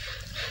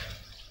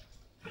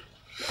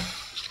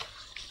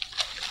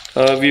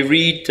We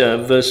read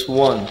verse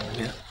 1.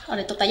 Yeah. 我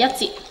哋讀第1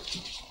節。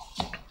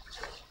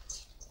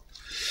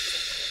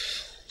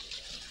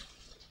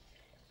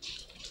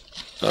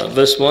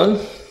Verse 1.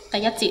 第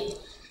1節。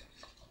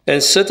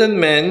And certain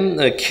men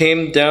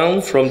came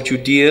down from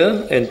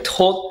Judea and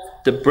taught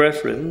the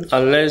brethren,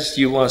 unless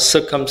you are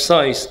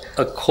circumcised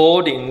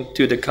according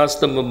to the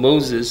custom of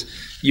Moses,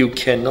 you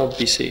cannot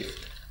be saved.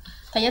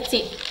 第1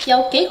節，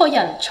有幾個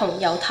人從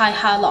猶太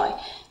下來，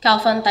教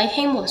訓弟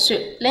兄們說：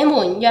你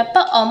們若不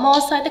按摩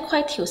西的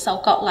規條受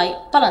割禮，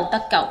不能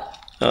得救。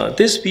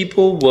These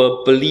people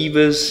were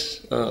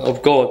believers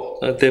of God.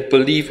 They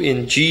believed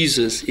in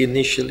Jesus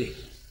initially.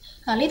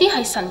 呢啲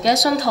係神嘅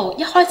信徒，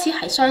一開始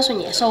係相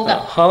信耶穌㗎。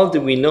How do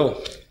we know?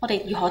 我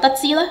哋如何得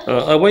知呢？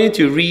 I want you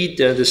to read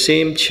the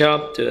same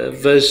chapter,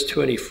 verse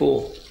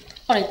 24.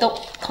 我哋讀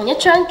同一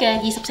章嘅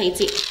24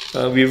節。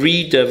We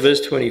read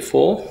verse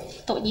 24.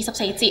 讀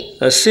24節。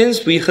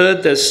Since we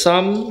heard that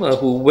some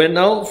who went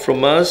out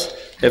from us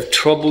have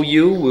troubled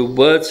you with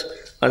words,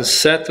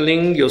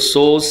 unsettling your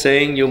soul,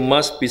 saying you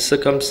must be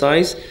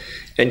circumcised,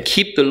 and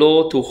keep the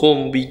law, to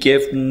whom we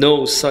gave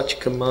no such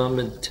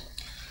commandment.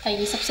 第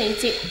24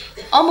節，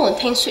我們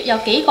聽說有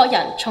幾個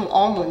人從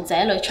我們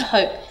這裏出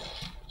去，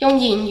用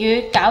言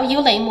語攪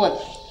擾你們，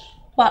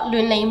惑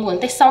亂你們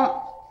的心。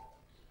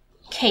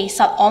其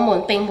實我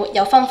們並沒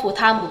有吩咐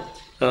他們。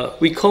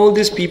We call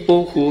these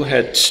people who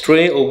had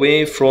strayed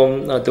away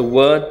from the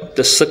word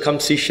the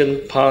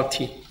circumcision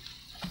party.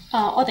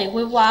 我哋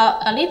會話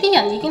呢啲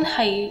人已經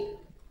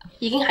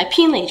係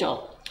偏離咗。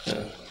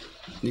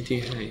呢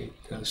啲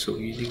係屬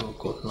於呢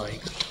個割禮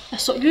嘅。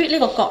屬於呢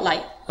個割禮。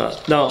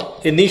Now,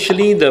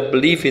 initially, they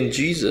believed in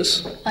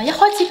Jesus. 一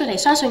開始佢哋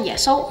相信耶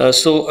穌。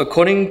So,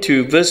 according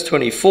to verse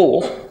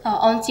 24,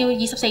 按照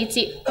24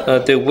節，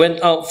 they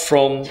went out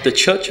from the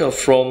church or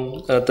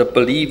from the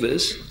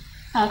believers.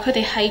 佢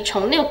哋係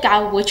從呢個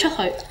教會出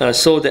去。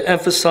So, they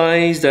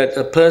emphasize that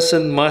a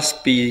person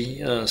must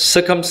be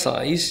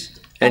circumcised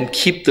and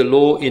keep the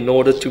law in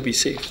order to be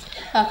saved.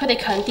 佢哋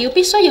強調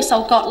必須要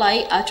受割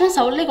禮，遵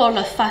守呢個律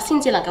法先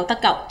至能夠得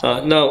救。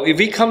Now, if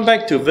we come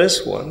back to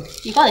verse 1,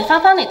 如果我哋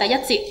翻嚟第一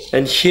節，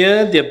 and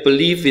here their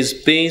belief is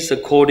based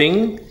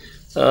according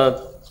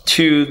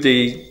to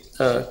the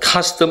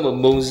custom of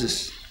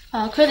Moses.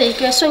 佢哋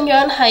嘅信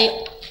仰係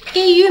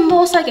基於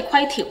摩西嘅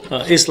規條。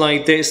It's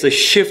like there's a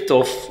shift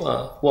of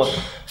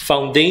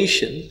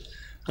foundation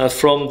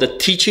from the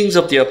teachings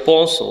of the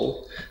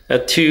apostle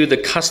to the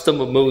custom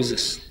of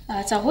Moses.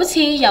 就好似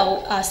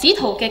由使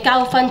徒嘅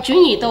教訓轉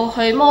移到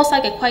去摩西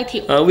嘅規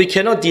條。We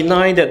cannot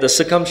deny that the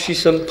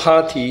circumcision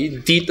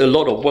party did a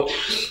lot of work.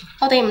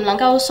 我哋唔能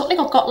夠屬呢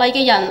個割禮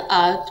嘅人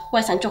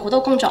為神做好多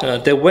工作。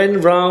They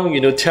went around,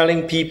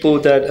 telling people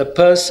that a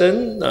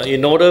person,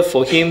 in order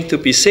for him to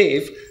be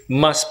saved,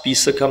 must be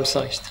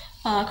circumcised.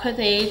 佢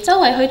哋周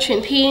圍去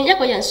傳遍一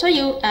個人需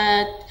要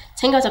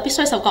拯救就必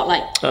須受割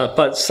禮。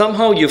But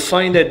somehow you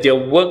find that their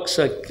works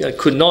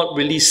could not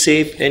really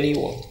save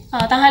anyone.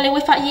 但係你會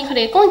發現佢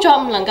哋工作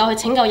唔能夠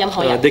去拯救任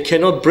何人。They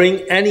cannot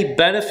bring any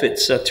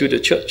benefits to the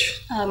church.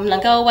 唔能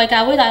夠為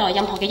教會帶來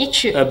任何嘅益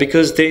處。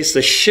Because there is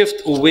a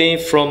shift away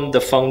from the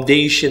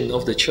foundation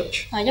of the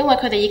church. 因為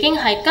佢哋已經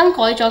係更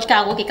改咗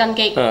教會嘅根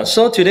基。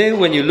So today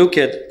when you look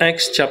at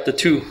Acts chapter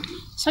 2,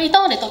 所以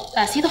當我哋讀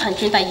《使徒行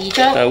傳》第2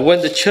章， when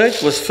the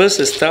church was first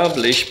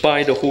established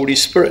by the Holy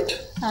Spirit,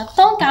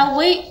 當教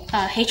會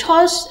起初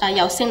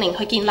由聖靈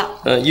去建立，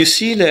 you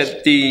see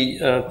that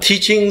the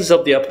teachings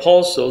of the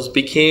apostles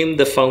became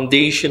the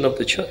foundation of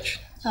the church.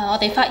 我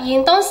哋發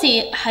現當時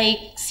係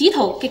使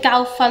徒嘅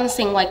教訓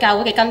成為教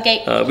會嘅根基。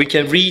We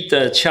can read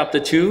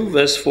chapter 2,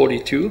 verse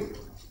 42.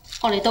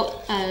 我哋讀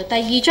第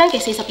2章嘅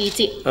42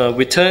節。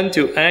We turn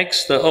to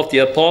Acts of the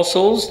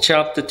Apostles,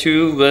 chapter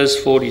 2, verse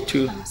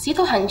 42. 使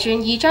徒行傳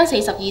2章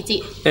42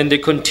節。And they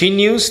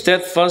continue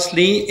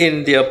steadfastly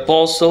in the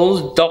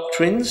apostles'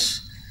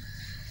 doctrines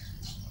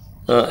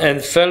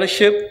and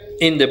fellowship,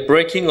 in the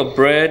breaking of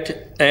bread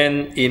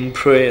and in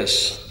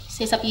prayers.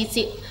 42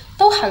節，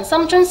都恒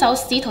心遵守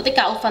使徒的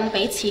教訓，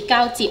彼此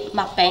交接，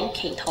擘餅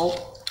祈禱。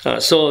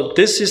So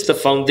this is the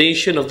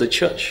foundation of the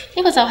church.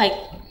 呢個就係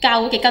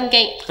教會嘅根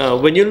基。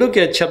When you look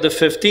at chapter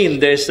 15,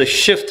 there's a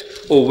shift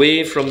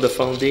away from the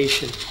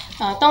foundation.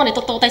 當我哋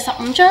讀到第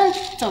15章，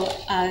就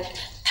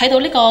睇到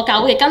呢個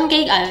教會嘅根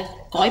基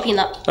改變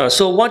啦。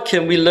So what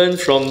can we learn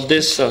from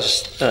this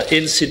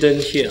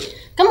incident here?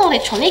 咁我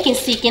哋從呢件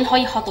事件可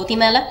以學到啲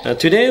咩呢？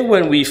 Today,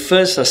 when we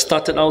first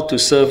started out to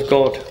serve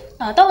God,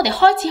 當我哋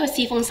開始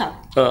去侍奉神，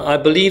 I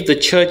believe the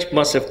church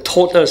must have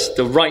taught us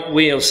the right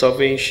way of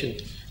salvation.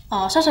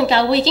 相信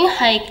教會已經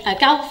係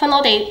教訓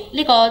我哋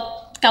呢個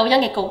救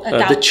恩嘅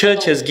教。The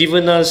church has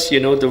given us,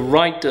 the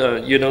right,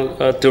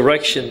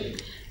 direction.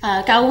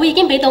 教會已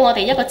經俾到我哋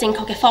一個正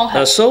確嘅方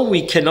向。So we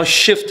cannot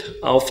shift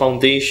our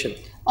foundation.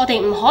 我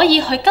哋唔可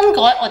以去更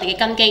改我哋嘅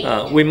根基。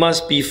We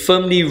must be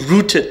firmly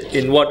rooted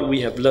in what we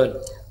have learned.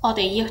 我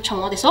哋要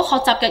從我哋所學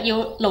習嘅，要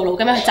牢牢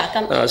咁樣去扎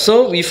根。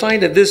So we find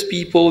that these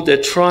people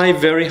that try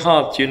very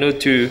hard,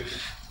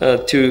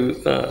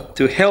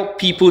 to help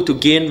people to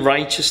gain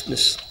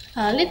righteousness.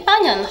 呢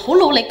班人好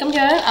努力咁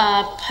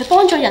樣去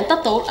幫助人得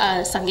到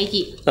神嘅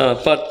義。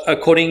But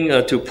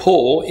according to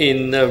Paul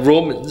in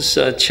Romans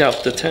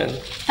chapter 10,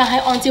 但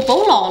係按照保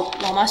羅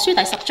羅馬書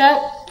第10章，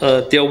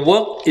 their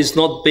work is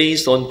not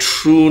based on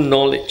true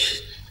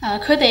knowledge.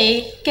 佢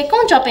哋嘅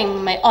工作並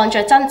唔係按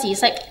着真知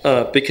識。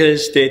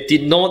Because they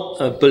did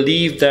not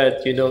believe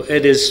that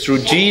it is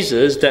through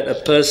Jesus that a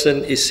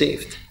person is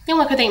saved. 因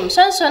為佢哋唔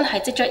相信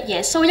係藉着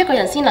耶穌一個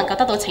人先能夠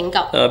得到拯救。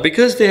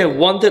Because they have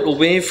wandered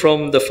away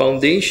from the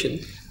foundation.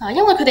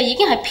 因為佢哋已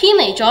經係偏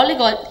離咗呢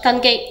個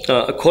根基。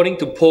According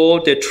to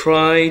Paul, they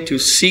try to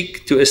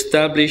seek to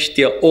establish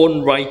their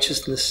own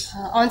righteousness.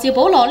 按照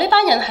保羅呢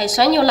班人係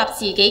想要立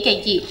自己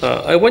嘅義。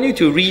I want you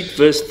to read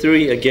verse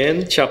 3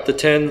 again, chapter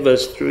 10,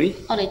 verse 3.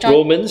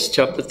 Romans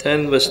chapter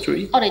 10, verse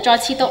 3. 我哋再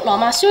次讀羅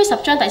馬書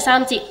10章第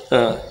3節。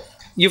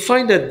You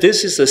find that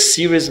this is a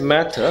serious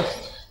matter.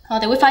 我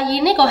哋會發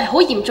現呢個係好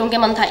嚴重嘅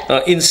問題。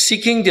In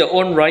seeking their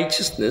own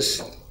righteousness,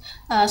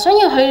 想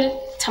要去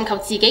尋求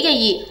自己嘅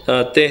義，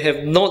 they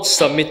have not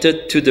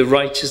submitted to the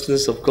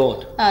righteousness of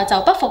God. 就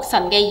不服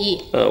神嘅義。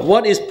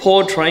 What is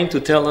Paul trying to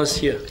tell us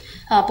here?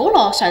 保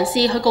羅嘗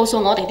試去告訴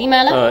我哋啲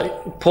咩呢？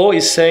 Paul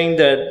is saying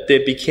that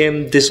they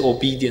became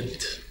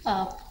disobedient.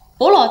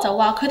 保羅就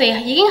話佢哋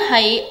已經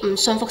係唔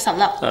信服神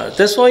啦。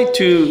 That's why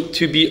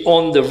to be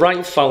on the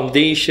right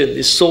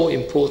foundation is so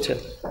important.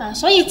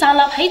 所以站立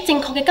喺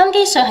正確嘅根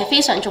基上係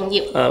非常重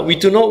要。 We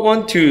do not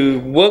want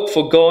to work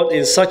for God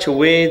in such a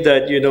way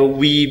that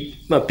we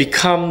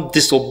become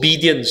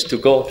disobedient to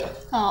God.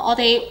 我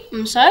哋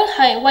唔想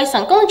係為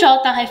神工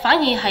作，但係反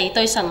而係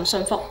對神唔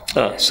信服。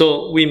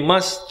So we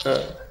must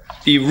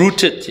be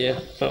rooted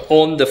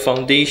on the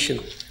foundation.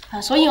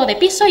 所以我哋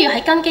必須要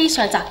喺根基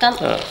上扎根。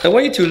I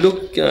want you to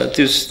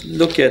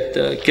look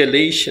at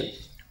Galatians.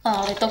 我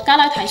哋讀加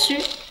拉太書。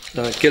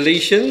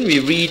Galatians, we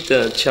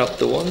read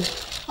chapter 1.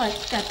 我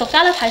哋讀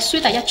加拉太書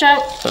第一章。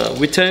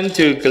We turn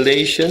to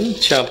Galatians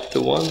chapter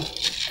 1.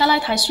 加拉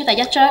太書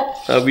第一章。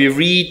We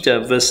read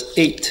verse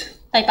 8.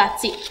 第八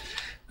節。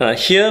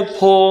Here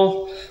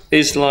Paul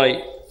is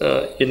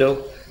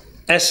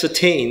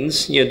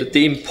ascertains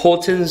the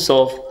importance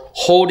of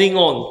holding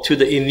on to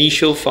the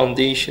initial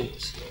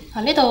foundations.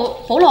 呢度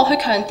保羅去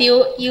強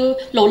調要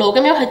牢牢咁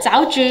樣去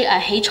抓住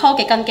起初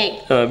嘅根基。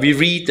We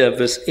read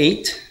verse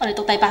 8. 我哋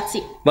讀第八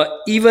節。But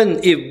even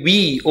if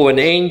we or an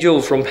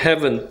angel from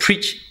heaven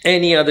preach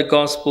any other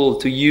gospel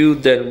to you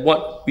than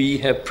what we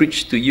have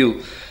preached to you,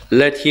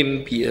 let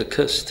him be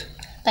accursed.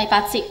 第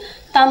八節，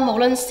但無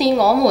論是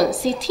我們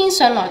是天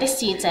上來的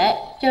使者，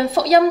讓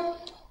福音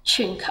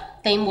傳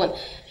給你們，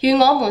與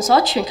我們所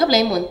傳給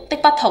你們的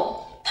不同，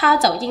他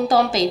就應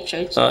當被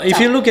詛咒。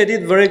If you look at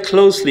it very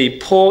closely,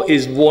 Paul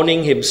is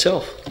warning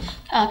himself.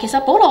 其實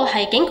保羅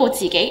係警告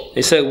自己。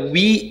He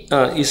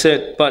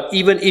said, but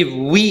even if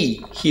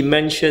we, he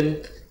mentioned,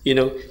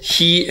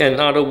 he and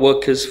other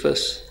workers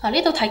first.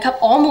 呢度提及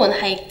我們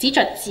係指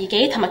着自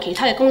己同埋其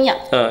他嘅工人。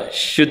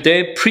Should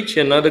they preach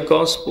another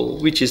gospel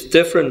which is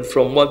different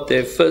from what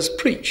they first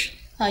preached?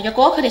 若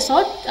果佢哋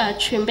所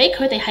傳俾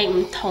佢哋係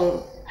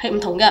唔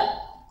同嘅。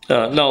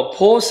Now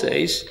Paul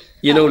says,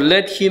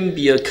 let him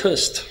be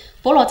accursed.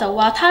 保羅就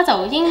話他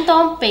就應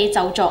當被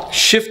咒詛。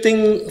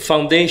Shifting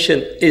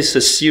foundation is a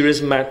serious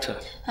matter.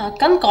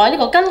 更改呢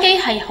個根基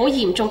係好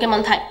嚴重嘅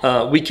問題。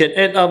We can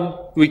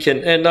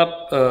end up,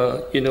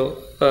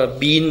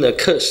 being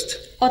accursed.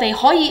 我哋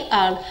可以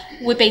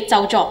會被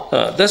咒詛。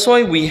That's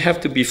why we have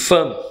to be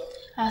firm.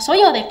 所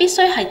以我哋必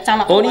須係站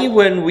立。Only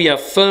when we are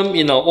firm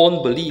in our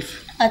own belief.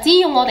 只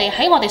要我哋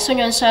喺我哋信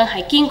仰上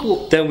係堅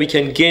固。Then we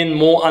can gain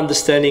more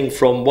understanding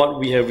from what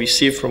we have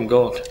received from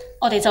God.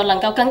 我哋就能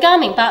夠更加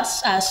明白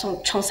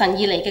從神而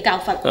嚟嘅教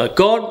訓。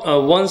God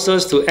wants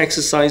us to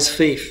exercise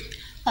faith.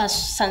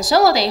 神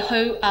想我哋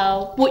去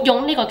活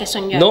用呢個嘅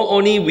信仰。Not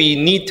only we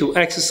need to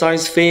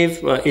exercise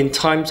faith in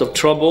times of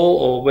trouble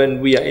or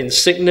when we are in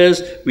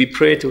sickness, we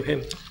pray to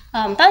Him.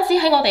 唔單止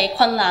喺我哋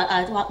困難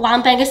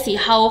患病嘅時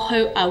候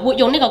去活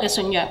用呢個嘅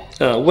信仰。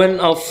When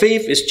our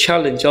faith is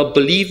challenged, our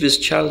belief is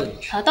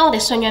challenged. 當我哋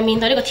信仰面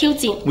對呢個挑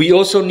戰 We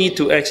also need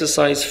to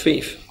exercise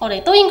faith. 我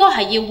哋都應該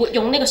係要活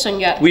用呢個信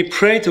仰。We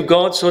pray to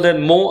God so that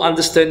more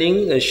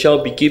understanding shall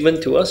be given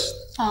to us.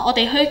 我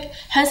哋去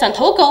向神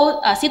禱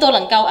告，使到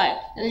能夠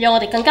讓我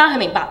哋更加去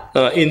明白。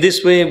In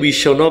this way, we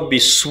shall not be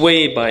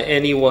swayed by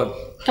anyone.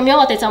 咁樣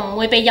我哋就唔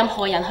會被任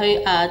何人去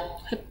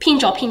偏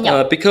左偏右。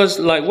Because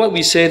like what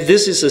we said,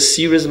 this is a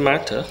serious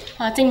matter.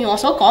 正如我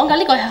所講嘅，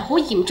呢個係好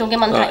嚴重嘅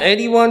問題。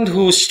Anyone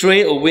who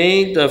stray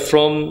away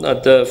from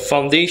the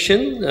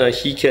foundation,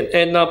 he can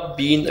end up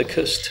being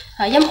accursed.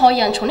 任何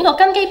人從呢個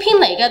根基偏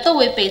離嘅，都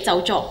會被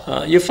咒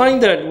詛。You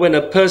find that when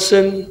a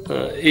person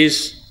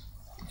is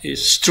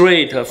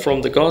strayed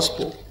from the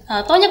gospel,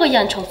 當一個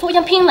人從福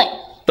音偏離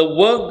the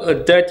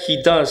work that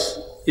he does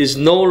is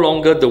no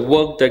longer the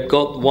work that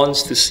God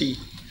wants to see.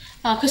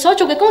 佢所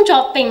做嘅工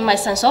作並唔係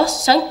神所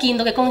想見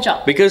到嘅工作。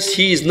Because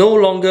he is no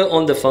longer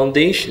on the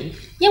foundation.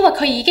 因為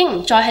佢已經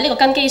唔再喺呢個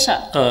根基上。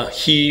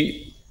He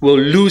will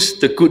lose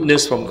the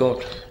goodness from God.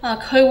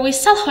 佢會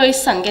失去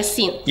神嘅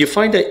善。You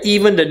find that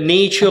even the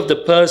nature of the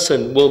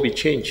person will be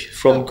changed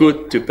from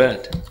good to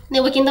bad.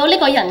 你會見到呢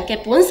個人嘅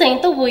本性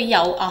都會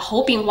由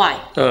好變壞。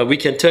We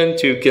can turn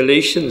to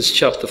Galatians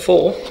chapter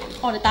 4.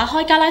 我哋打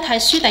開加拉太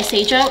書第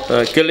4章。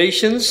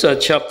Galatians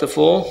chapter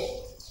 4.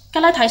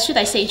 加拉太書第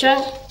4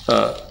章。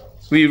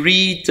We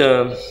read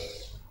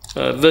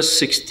verse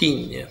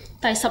 16.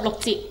 第16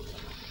節。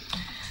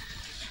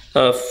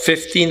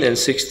15 and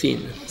 16.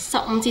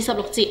 15至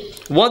16節。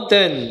What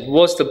then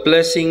was the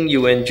blessing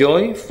you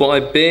enjoy? For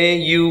I bear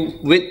you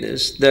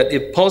witness that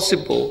if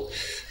possible,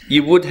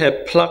 you would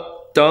have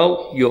plucked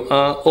out your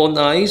own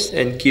eyes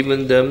and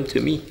given them to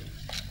me.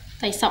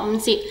 第15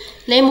節，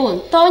你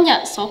們當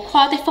日所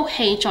誇的福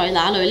氣在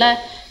哪裏呢？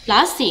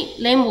那時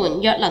你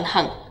們若能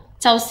行，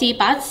就是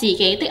把自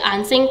己的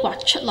眼睛挖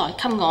出來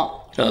給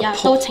我，也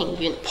都情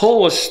願。Paul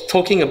was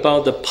talking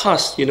about the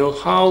past,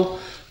 how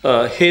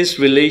his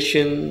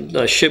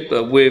relationship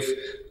with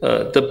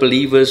the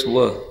believers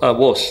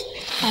was.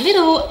 呢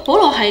度保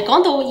羅係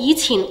講到以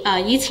前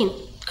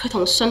佢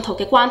同信徒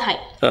嘅關係。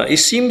It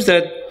seems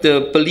that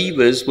the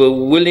believers were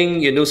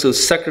willing, to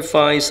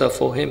sacrifice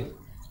for him.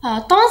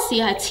 當時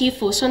係似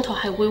乎信徒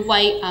係會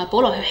為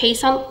保羅去犧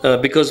牲。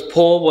Because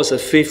Paul was a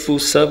faithful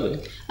servant.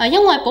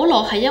 因為保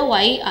羅係一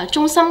位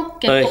忠心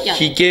嘅僕人。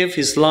He gave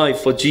his life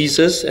for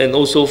Jesus and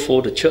also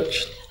for the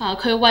church.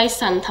 佢為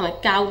神同埋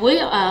教會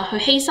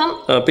去犧牲。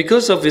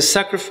Because of his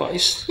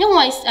sacrifice. 因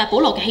為保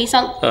羅嘅犧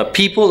牲。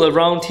People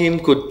around him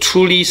could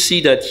truly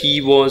see that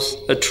he was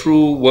a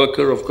true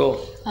worker of God.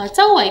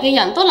 周圍嘅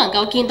人都能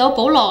夠見到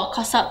保羅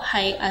確實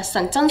係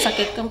神真實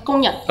嘅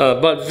工人。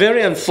But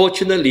very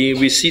unfortunately,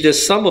 we see that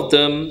some of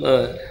them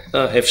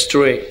have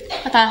strayed.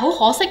 但係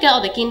好可惜嘅，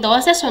我哋見到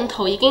一些信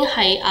徒已經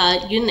係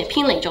遠離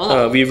偏離咗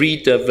啦。We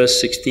read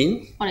verse 16.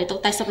 我哋讀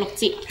第16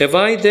節。Have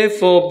I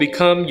therefore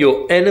become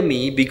your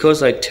enemy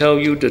because I tell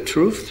you the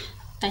truth?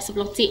 第16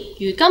節，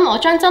如今我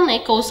將真理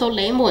告訴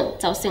你們，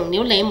就成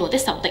了你們的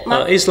仇敵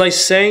嗎？ It's like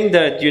saying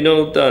that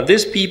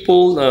these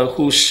people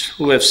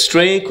who have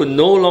strayed could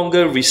no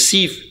longer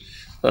receive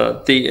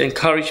the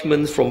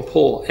encouragement from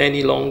Paul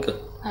any longer.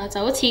 就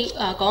好似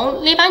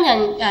講呢班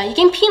人已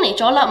經偏離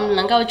咗啦，唔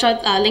能夠再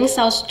領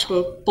受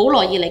從保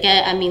羅而嚟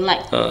嘅勉勵。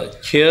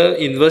Here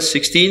in verse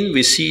 16,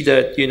 we see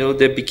that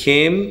they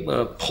became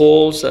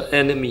Paul's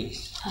enemies.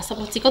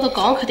 16節嗰度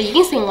講，佢哋已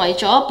經成為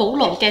咗保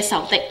羅嘅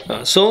仇敵。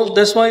So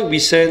that's why we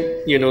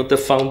said, the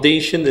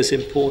foundation is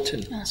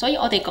important. 所以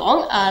我哋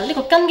講呢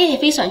個根基係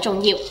非常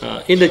重要。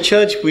In the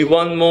church, we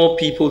want more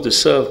people to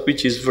serve,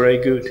 which is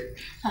very good.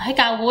 喺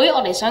教會，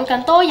我哋想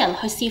更多人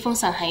去侍奉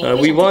神係。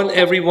We want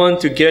everyone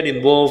to get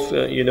involved,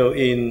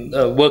 in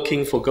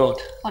working for God.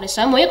 我哋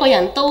想每一個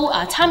人都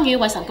參與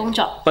為神工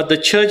作。But the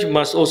church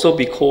must also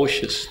be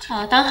cautious.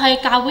 但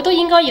係教會都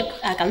應該要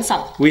謹慎。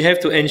We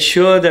have to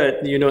ensure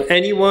that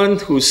anyone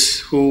who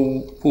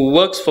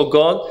works for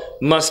God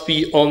must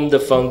be on the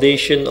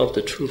foundation of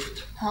the truth.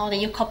 我哋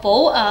要確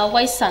保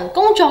為神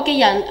工作嘅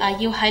人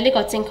要喺呢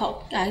個正確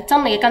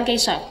真理嘅根基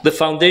上。The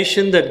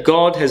foundation that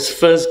God has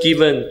first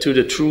given to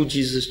the true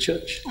Jesus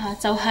Church.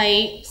 就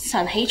係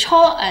神起初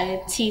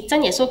賜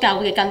真耶穌教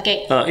會嘅根基。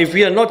If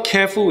we are not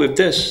careful with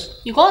this,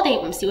 如果我哋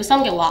唔小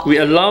心嘅話， we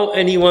allow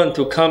anyone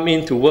to come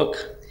in to work.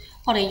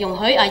 我哋容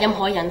許任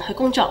何人去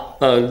工作。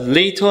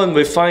Later on,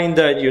 we find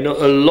that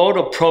a lot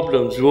of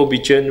problems will be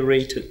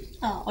generated.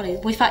 我哋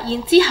會發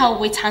現之後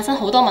會產生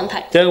好多問題。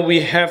Then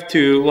we have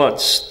to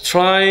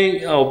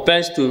try our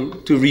best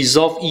to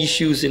resolve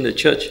issues in the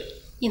church.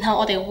 然後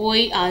我哋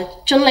會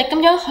盡力咁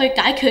樣去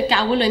解決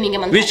教會裡面嘅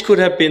問題。Which could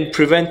have been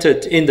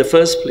prevented in the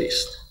first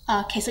place.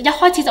 其實一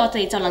開始我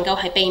哋就能夠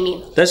係避免。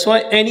That's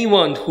why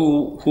anyone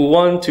who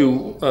want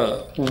to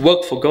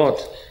work for God.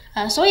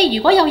 所以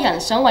如果有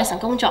人想為神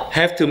工作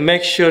have to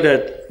make sure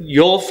that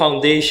your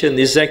foundation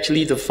is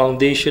actually the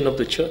foundation of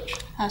the church.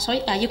 所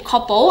以要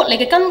確保你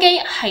嘅根基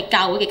係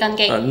教會嘅根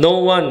基。No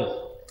one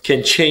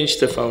can change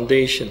the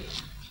foundation.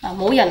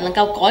 冇人能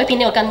夠改變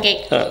呢個根基。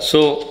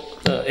So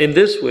in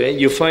this way,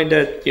 you find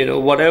that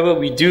whatever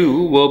we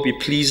do will be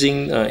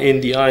pleasing in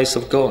the eyes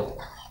of God.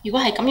 如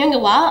果係咁樣嘅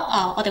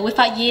話，我哋會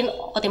發現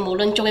我哋無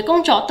論做嘅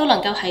工作都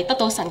能夠係得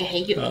到神嘅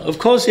喜悅。Of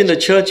course, in the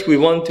church, we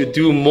want to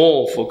do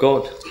more for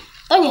God.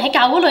 當然喺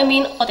教會裏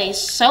面，我哋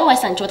想為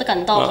神做得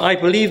更多。I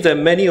believe that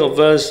many of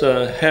us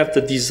have the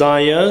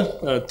desire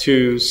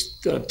to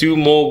do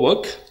more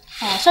work.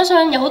 相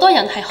信有好多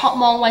人係渴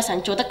望為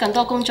神做得更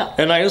多工作。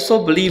And I also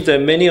believe that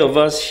many of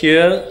us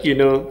here,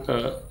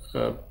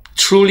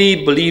 truly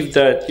believe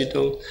that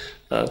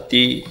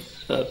the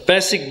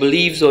basic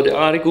beliefs or the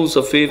articles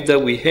of faith that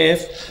we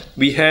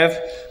have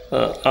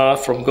are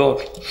from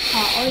God.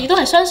 我哋都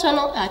係相信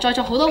在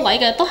座好多位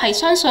嘅都係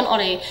相信我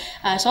哋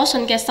所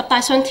信嘅十大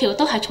信條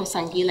都係從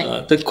神而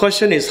嚟。The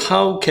question is,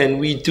 how can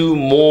we do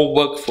more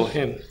work for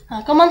Him?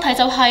 個問題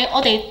就係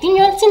我哋點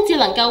樣先至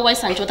能夠為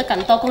神做得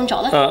更多工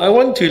作呢？ I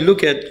want to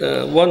look at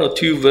one or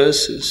two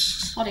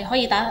verses. 我哋可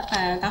以打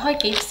開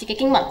幾節嘅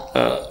經文。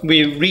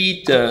We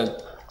read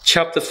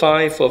chapter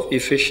 5 of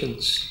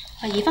Ephesians.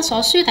 以弗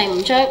所書第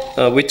5章。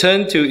We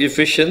turn to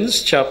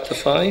Ephesians chapter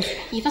 5.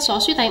 以弗所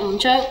書第5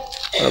章。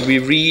We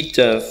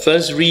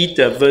first read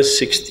verse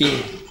 16.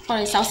 我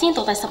哋首先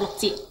讀第16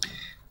節。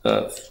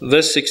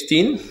Verse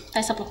 16. 第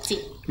16節。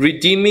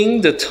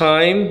Redeeming the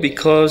time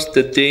because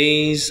the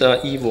days are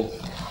evil.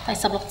 第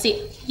16節，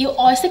要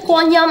愛惜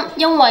光陰，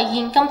因為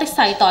現今的世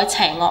代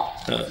邪惡。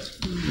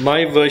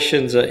My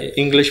versions,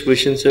 English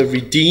versions,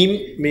 redeem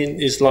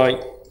is like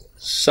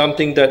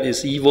something that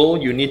is evil.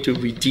 You need to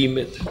redeem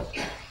it.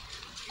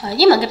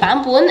 英文嘅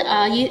版本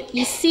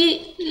意思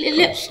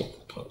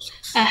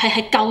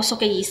係救贖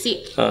嘅意思。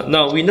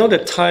Now we know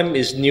that time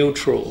is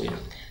neutral.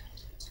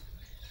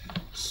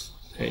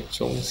 係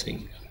中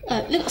性。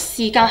呢個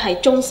時間係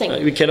中性。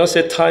We cannot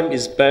say time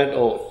is bad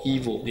or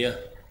evil. Yeah.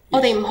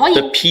 我哋唔可以。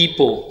The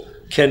people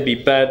can be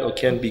bad or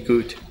can be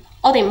good.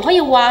 我哋唔可以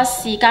話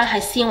時間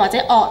係善或者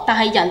惡，但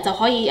係人就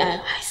可以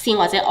善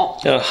或者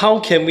惡。How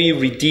can we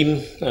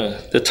redeem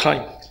the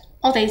time?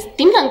 我哋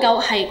點能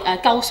夠係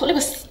救贖呢個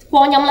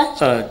光陰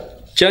呢？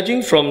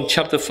 Judging from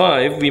chapter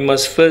 5, we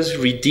must first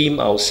redeem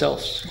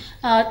ourselves.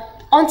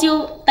 按照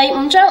第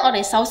5章，我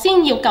哋首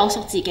先要救贖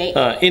自己。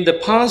In the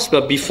past,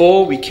 but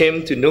before we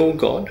came to know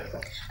God,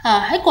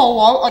 喺過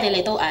往，我哋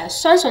嚟到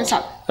相信神。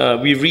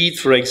we read,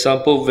 for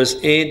example, verse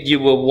 8, you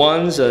were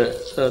once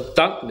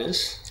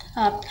darkness.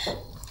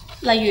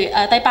 例如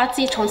第8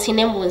節，從前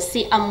你們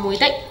是暗昧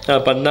的，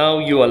 but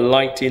now you are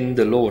light in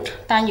the Lord.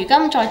 但如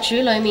今在主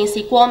裏面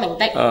是光明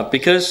的。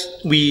Because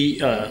we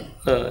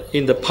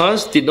in the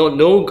past did not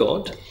know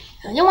God,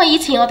 因為以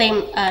前我哋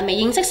未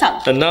認識神，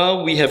 and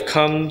now we have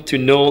come to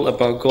know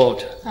about God.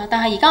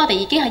 但係而家我哋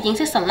已經係認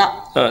識神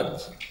啦。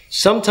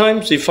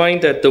Sometimes we find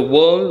that the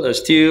world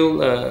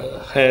still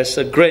has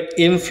a great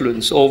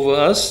influence over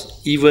us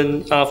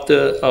even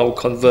after our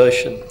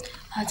conversion.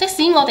 即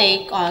使我哋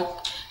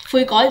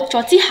悔改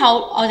咗之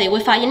後，我哋會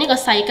發現呢個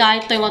世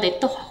界對我哋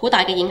都好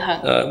大嘅影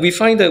響。We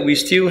find that we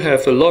still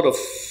have a lot of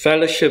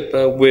fellowship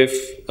with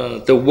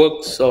the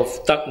works of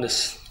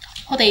darkness.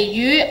 我哋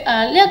與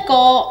呢一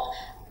個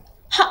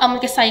黑暗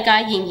嘅世界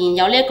仍然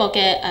有呢一個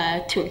嘅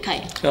團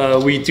契。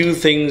We do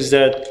things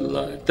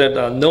that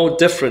are no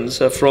difference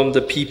from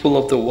the people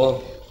of the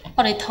world.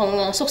 我哋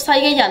同屬世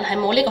嘅人係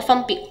冇呢個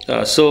分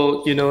別。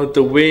So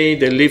the way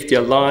they live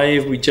their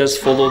life, we just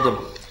follow them.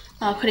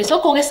 佢哋所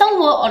過嘅生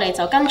活，我哋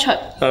就跟隨。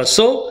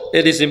So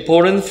it is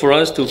important for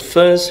us to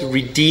first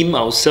redeem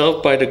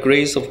ourselves by the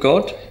grace of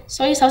God.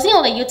 所以首先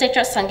我哋要藉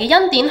着神嘅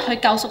恩典去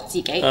救贖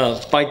自己。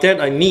By that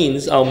I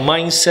mean our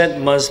mindset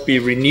must be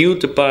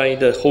renewed by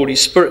the Holy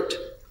Spirit.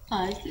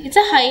 即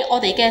係我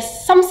哋嘅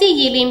心思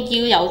意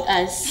念要由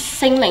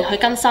聖靈去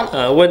更新。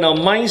When our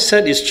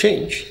mindset is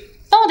changed,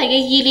 當我哋嘅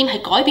意念係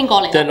改變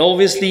過嚟， then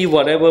obviously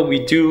whatever we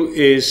do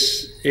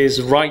is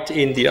right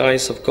in the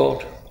eyes of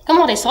God. 咁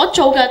我哋所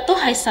做嘅都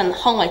係神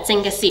看為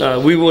正嘅事。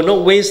We will not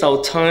waste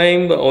our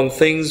time on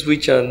things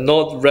which are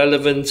not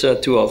relevant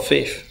to our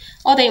faith.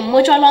 我哋唔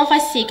會再浪費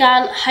時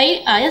間喺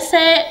一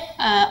些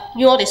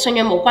與我哋信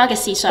仰無關嘅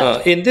事上。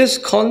In this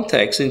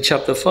context, in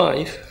chapter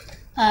 5,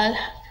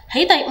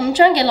 喺第5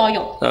章嘅內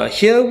容，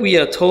 here we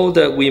are told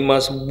that we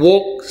must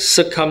walk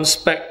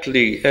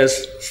circumspectly,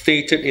 as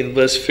stated in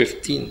verse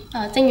 15.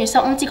 正如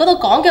15節嗰度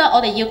講嘅，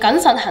我哋要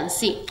謹慎行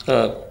事，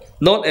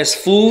 Not as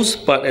fools,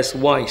 but as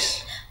wise.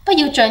 不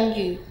要像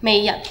愚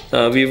昧人。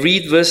We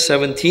read verse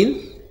 17.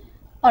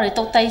 我哋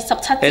讀第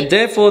17 And 節。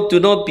 therefore do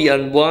not be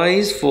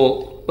unwise,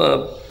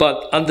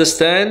 but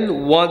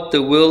understand what the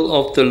will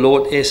of the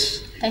Lord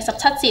is. 第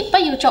17節，不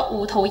要作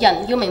糊塗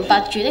人，要明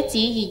白主的旨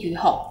意如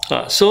何。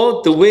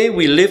So the way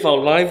we live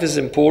our life is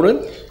important.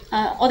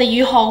 我哋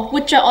如何活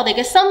着我哋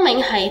嘅生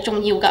命係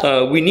重要㗎。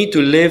We need to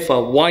live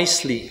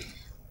wisely.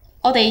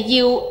 我哋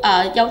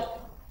要有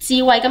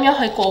智慧咁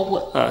樣去過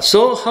活。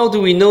So how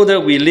do we know that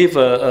we live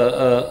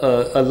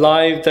a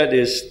life that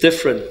is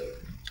different?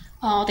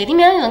 我哋點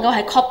樣能夠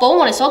係確保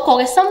我哋所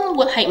過嘅生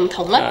活係唔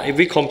同呢？ If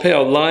we compare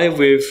our life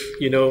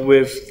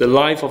with the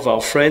life of our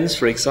friends,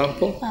 for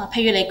example,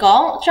 譬如嚟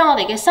講，將我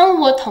哋嘅生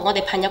活同我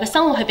哋朋友嘅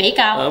生活去比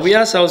較， we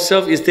ask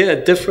ourselves, is there a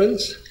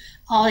difference?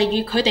 我哋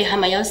與佢哋係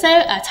咪有些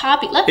差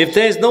別呢？ If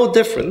there is no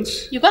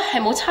difference, 如果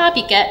係冇差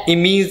別嘅， it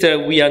means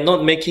that we are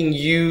not making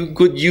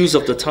good use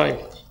of the time.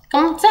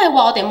 咁即係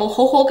話我哋冇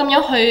好好咁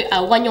樣去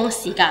運用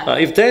時間。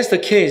If that's the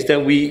case,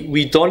 then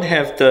we don't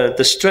have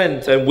the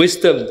strength and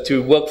wisdom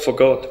to work for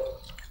God.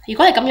 如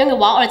果係咁樣嘅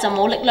話，我哋就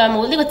冇力量、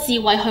冇呢個智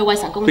慧去為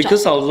神工作。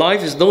 Because our life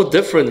is no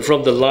different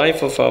from the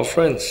life of our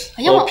friends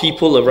or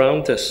people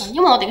around us.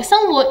 因為我哋嘅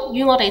生活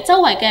與我哋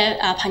周圍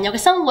嘅朋友嘅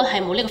生活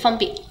係冇呢個分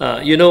別。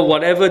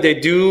Whatever they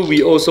do, we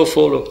also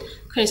follow.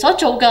 佢哋所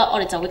做嘅，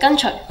我哋就會跟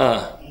隨。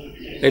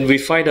And we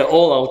find that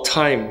all our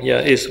time,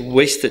 is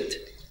wasted.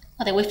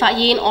 我哋會發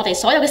現我哋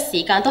所有嘅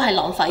時間都係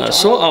浪費咗。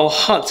 So our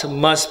heart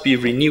must be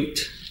renewed.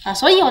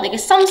 所以我哋嘅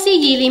心思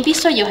意念必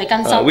須要去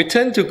更新。We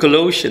turn to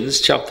Colossians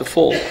chapter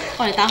 4.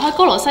 我哋打開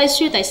歌羅西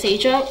書第4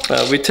章。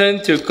We turn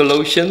to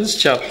Colossians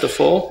chapter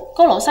 4.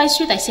 歌羅西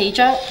書第4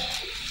章。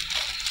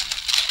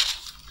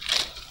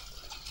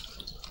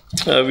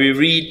We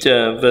read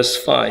verse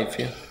 5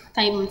 here.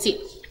 第5節。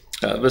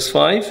Verse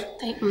 5.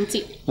 第5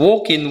節。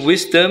 Walk in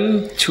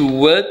wisdom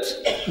toward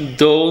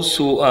those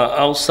who are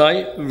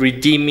outside,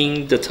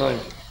 redeeming the time.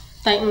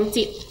 第5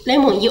節，你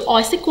們要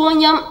愛惜光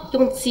陰，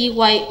用智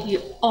慧與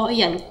愛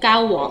人交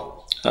往。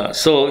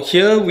So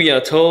here we are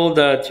told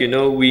that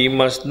we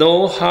must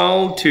know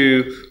how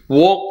to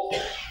walk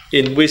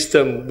in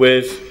wisdom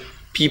with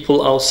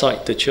people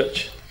outside the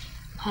church.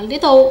 呢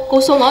度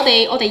告訴我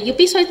哋要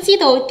必須知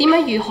道點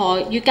樣如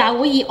何與教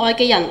會以外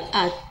嘅人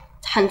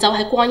行走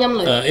喺光陰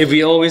裏。If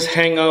we always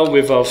hang out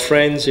with our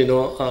friends,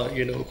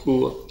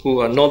 who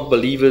are not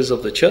believers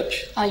of the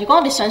church, 如果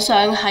我哋常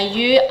常係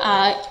與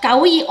教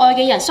會以外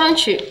嘅人相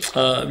處，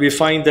 we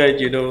find that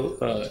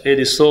it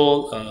is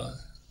so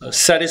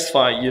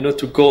satisfying,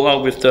 to go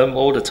out with them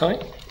all the time.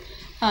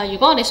 如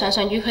果我哋常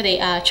常與佢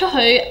哋出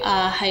去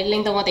係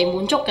令到我哋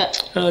滿足嘅，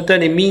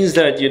 then it means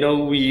that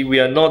we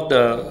are not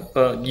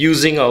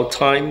using our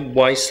time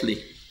wisely.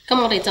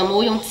 咁我哋就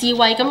冇用智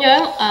慧咁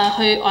樣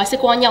去愛惜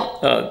光陰。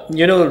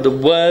The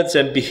words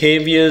and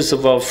behaviors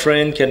of our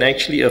friend can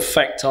actually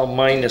affect our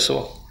mind as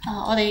well.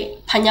 我哋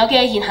朋友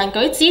嘅言行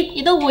舉止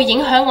亦都會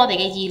影響我哋嘅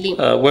意念。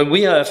When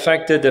we are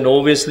affected, then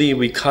obviously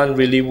we can't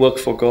really work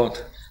for God.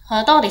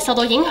 當我哋受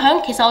到影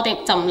響，其實我哋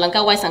就唔能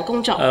夠為神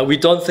工作。We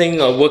don't think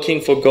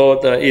working for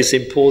God is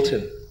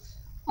important.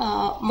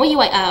 唔好以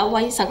為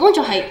為神工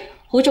作係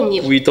好重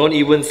要。 We don't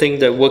even think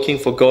that working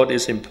for God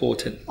is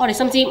important. 我哋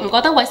甚至唔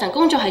覺得為神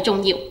工作係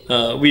重要。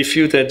We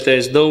feel that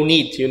there's no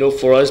need,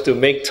 for us to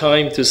make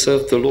time to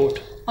serve the Lord.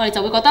 我哋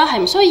就會覺得係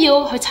唔需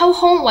要去抽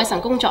空為神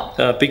工作。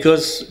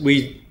Because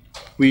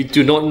we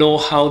do not know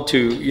how to,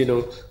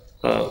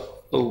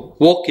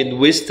 walk in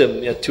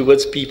wisdom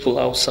towards people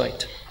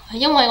outside.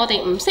 因為我哋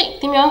唔識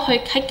點樣去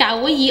喺教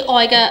會以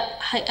外嘅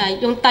係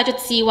用帶着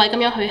智慧咁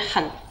樣去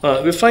行。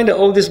We find that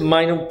all these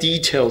minor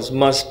details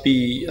must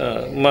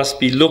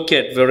be looked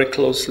at very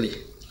closely.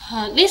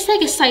 呢些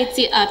嘅細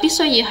節必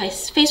須要係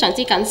非常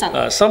之謹慎。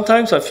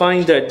Sometimes I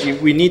find that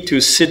we need to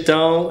sit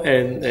down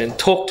and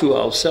talk to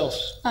ourselves.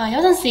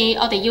 有陣時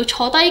我哋要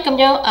坐低咁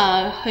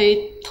樣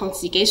去同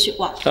自己説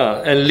話。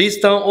And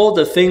list down all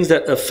the things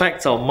that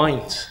affect our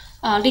minds.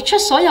 列出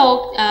所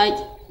有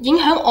影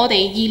響我哋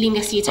意念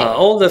嘅事情。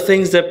All the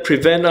things that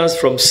prevent us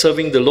from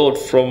serving the Lord,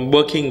 from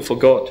working for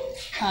God.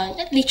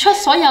 列出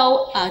所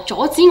有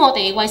阻止我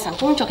哋為神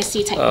工作嘅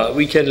事情。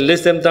We can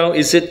list them down.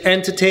 Is it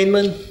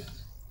entertainment?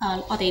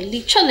 我哋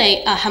列出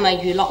嚟係咪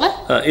娛樂呢？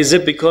 Is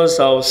it because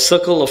our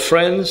circle of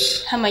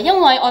friends? 係咪因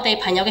為我哋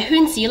朋友嘅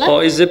圈子呢？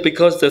 Or is it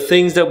because the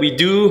things that we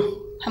do?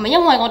 係咪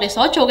因為我哋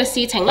所做嘅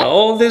事情呢？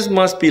 All this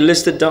must be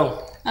listed down.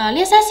 呢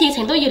些事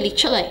情都要列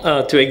出嚟。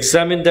To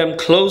examine them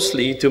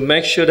closely to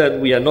make sure that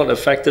we are not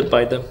affected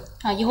by them.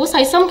 要好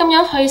細心咁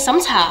樣去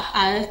審查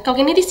究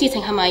竟呢啲事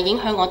情係咪影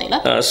響我哋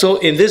呢？ So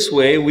in this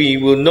way, we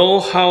will know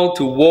how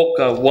to walk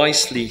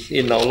wisely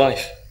in our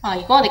life.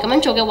 如果我哋咁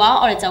樣做嘅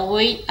話，我哋就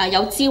會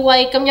有智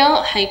慧咁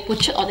樣係活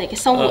出我哋嘅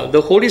生活。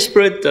The Holy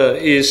Spirit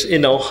is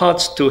in our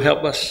hearts to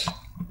help us.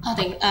 我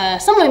哋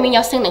心裏面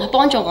有聖靈去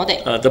幫助我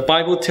哋。The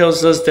Bible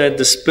tells us that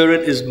the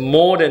Spirit is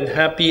more than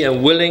happy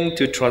and willing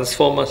to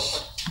transform us.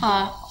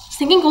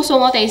 聖經告訴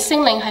我哋，聖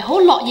靈係好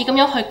樂意咁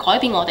樣去改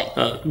變我哋。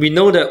We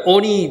know that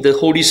only the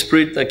Holy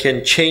Spirit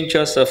can change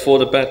us for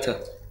the better.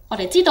 我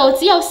哋知道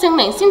只有聖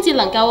靈先至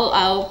能夠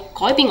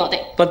改變我哋。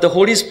But the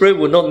Holy Spirit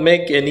will not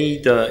make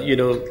any,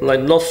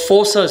 not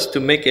force us to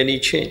make any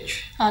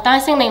change. 但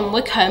係聖靈唔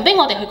會強迫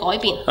我哋去改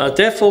變。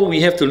Therefore, we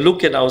have to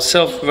look at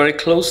ourselves very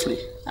closely.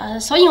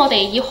 所以我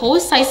哋要好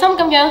細心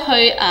咁樣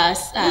去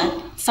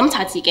審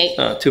查自己。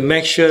To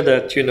make sure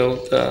that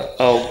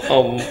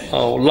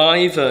our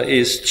life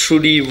is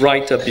truly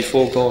right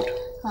before God.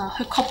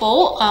 去確保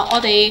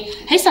我哋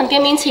喺神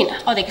嘅面前，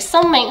我哋嘅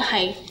生命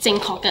係正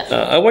確嘅。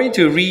I want you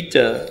to read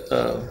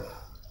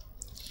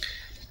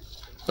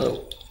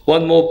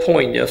one more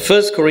point.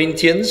 1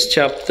 Corinthians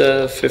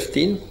chapter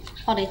 15.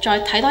 我哋再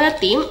睇多一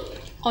點，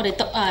我哋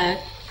讀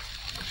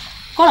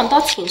哥林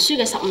多前書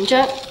嘅15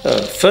章。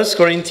1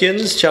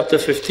 Corinthians chapter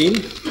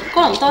 15.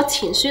 哥林多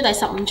前書第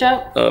15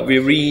章。We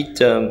read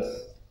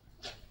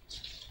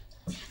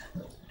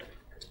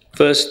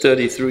verse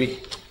 33.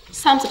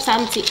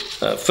 33節。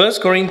1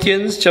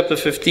 Corinthians chapter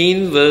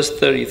 15 verse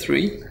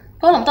 33.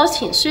 哥林多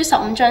前書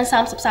15章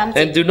33節。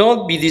And do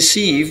not be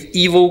deceived,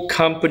 evil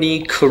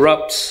company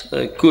corrupts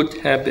good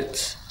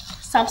habits.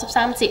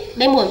 33節，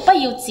你們不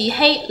要自欺，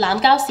濫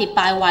交是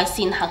敗壞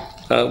善行。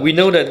We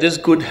know that this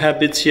good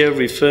habits here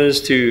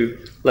refers to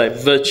like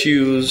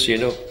virtues,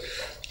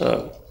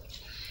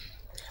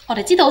 我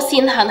哋知道善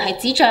行係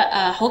指着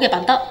好嘅品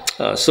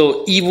德。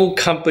So evil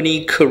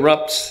company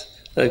corrupts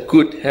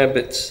good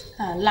habits.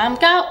 濫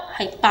交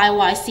係敗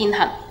壞善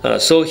行。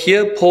So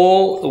here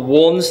Paul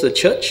warns the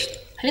church.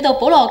 喺呢度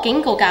保羅警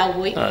告教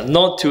會。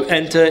Not to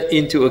enter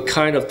into a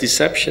kind of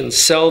deception,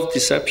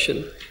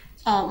 self-deception.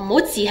 唔好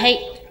自欺。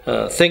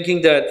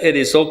Thinking that it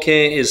is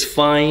okay, is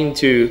fine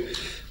to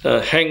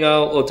hang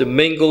out or to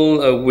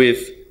mingle with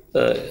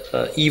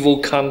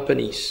evil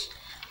companies.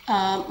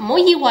 唔好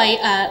以為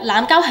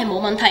濫交係冇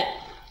問題。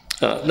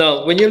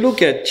Now, when you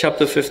look at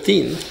chapter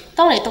 15,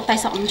 當你讀第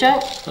15章，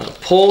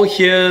 Paul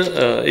here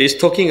is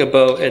talking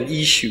about an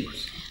issue.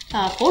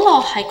 保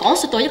羅係講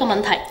述到一個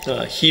問題。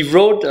He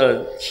wrote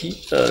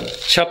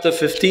chapter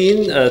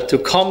 15 to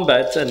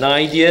combat an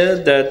idea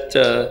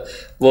that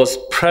was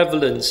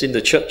prevalent in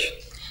the church.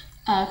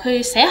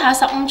 佢寫下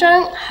15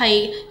章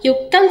係要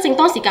更正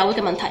當時教會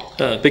嘅問題。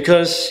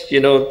Because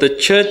the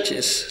church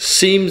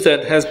seems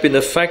that has been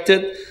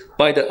affected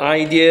by the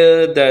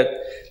idea that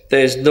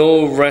there is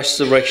no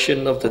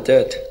resurrection of the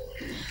dead.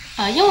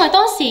 因為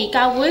當時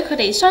教會佢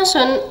哋相信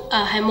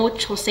係冇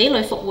從死裏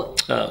復活。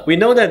We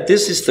know that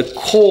this is the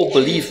core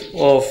belief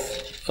of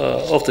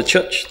the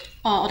church.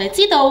 我哋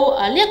知道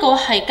呢一個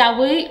係教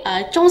會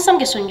中心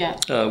嘅信仰。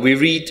We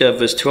read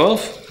verse 12.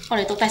 我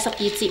哋讀第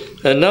12節。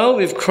And now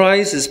if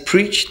Christ is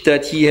preached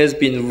that he has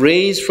been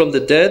raised from the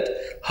dead,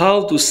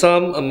 how do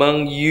some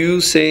among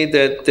you say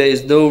that there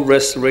is no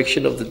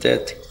resurrection of the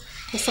dead?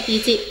 第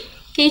12節。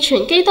既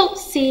傳基督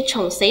是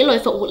從死裏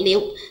復活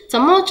了，怎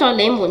麼在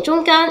你們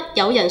中間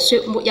有人說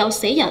沒有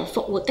死人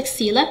復活的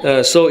事呢？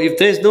 So if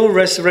there is no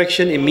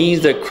resurrection, it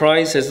means that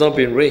Christ has not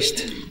been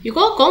raised. 如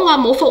果講話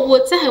冇復活，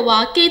即係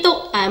話基督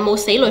冇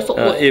死裏復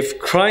活。If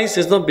Christ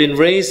has not been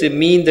raised, it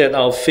means that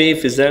our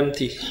faith is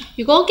empty.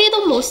 如果基督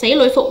冇死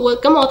裏復活，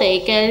咁我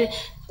哋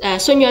嘅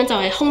信仰就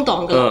係空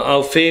蕩嘅。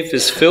Our faith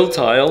is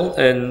futile,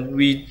 and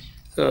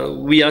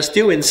we are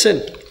still in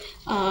sin.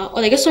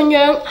 我哋嘅信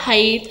仰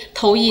係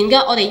徒然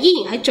嘅，我哋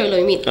依然喺罪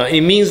裏面。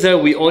It means that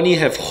we only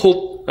have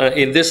hope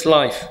in this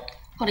life.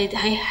 我哋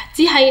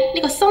只係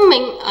呢個生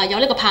命有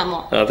呢個盼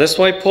望。That's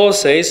why Paul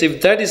says,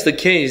 if that is the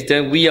case,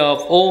 then we are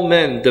of all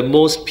men the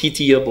most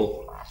pitiable.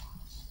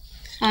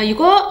 如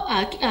果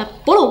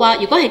保羅話，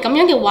如果係咁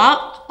樣嘅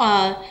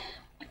話，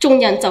眾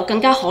人就更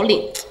加可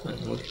憐。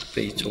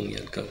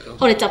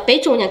我哋就比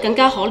眾人更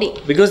加可憐。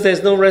Because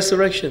there's no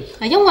resurrection.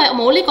 因為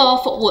冇呢個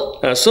復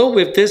活。So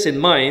with this in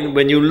mind,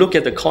 when you look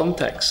at the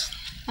context.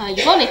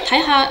 如果你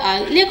睇下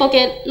呢一個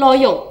嘅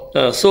內容。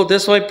So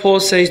that's why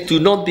Paul says, do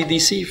not be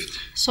deceived.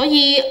 所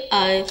以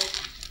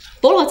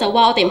保羅就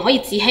話我哋唔可以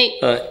自欺。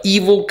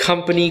Evil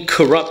company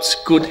corrupts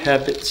good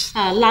habits.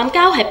 濫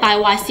交係敗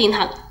壞善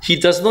行。He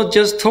does not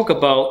just talk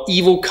about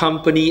evil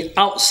company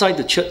outside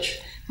the church.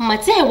 唔係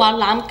只係話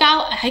濫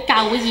交喺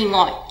教會以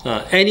外。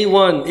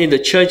Anyone in the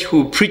church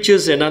who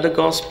preaches another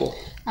gospel.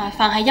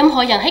 凡係任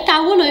何人喺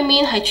教會裏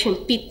面係傳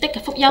別的嘅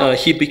福音。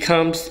He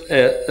becomes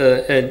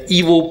an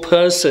evil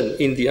person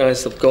in the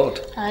eyes of God.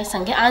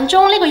 神嘅眼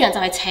中呢個人就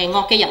係邪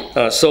惡嘅人。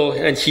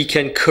And he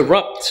can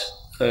corrupt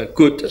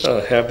good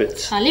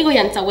habits. 呢個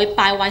人就會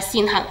敗壞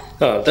善行。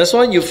That's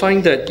why you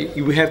find that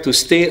you have to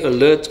stay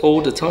alert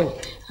all the time.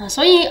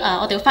 所以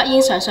我哋發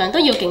現常常都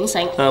要警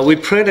醒。We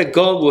pray that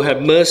God will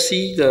have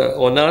mercy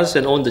on us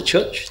and on the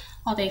church.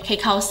 我哋祈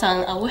求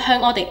神會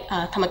向我哋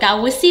同埋教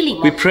會施憐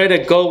憫。We pray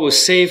that God will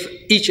save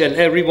each and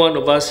every one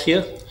of us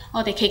here.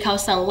 我哋祈求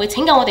神會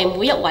拯救我哋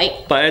每一位。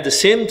But at the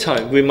same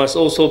time, we must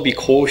also be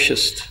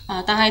cautious.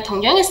 但係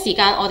同樣嘅時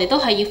間，我哋都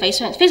係要非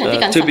常之謹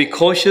慎。To be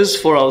cautious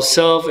for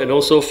ourselves and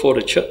also for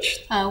the church.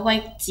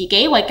 為自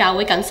己為教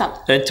會謹慎。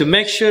And to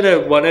make sure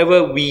that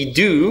whatever we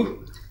do.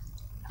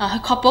 去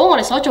確保我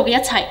哋所做嘅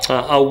一切。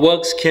Our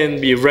works can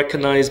be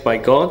recognized by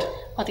God.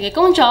 我哋嘅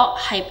工作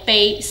係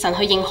被神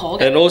去認可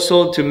嘅。And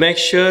also to make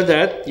sure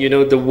that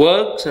the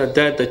works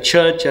that the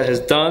church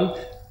has done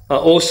are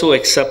also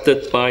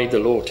accepted by the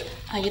Lord.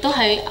 亦都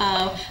係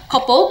確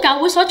保教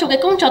會所做嘅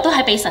工作都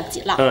係被神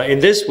接納。In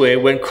this way,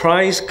 when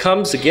Christ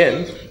comes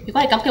again, 如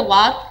果係咁嘅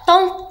話，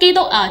當基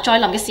督再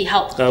臨嘅時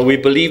候， we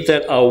believe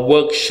that our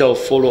work shall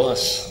follow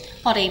us.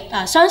 我哋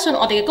相信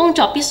我哋嘅工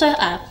作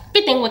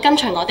必定會跟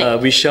隨我哋。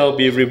We shall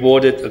be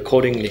rewarded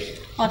accordingly.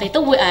 我哋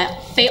都會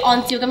被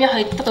按照咁樣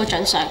去得到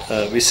獎賞。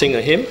We sing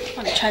a hymn.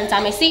 我哋唱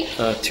讚美詩。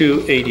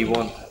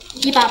281.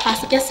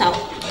 281首。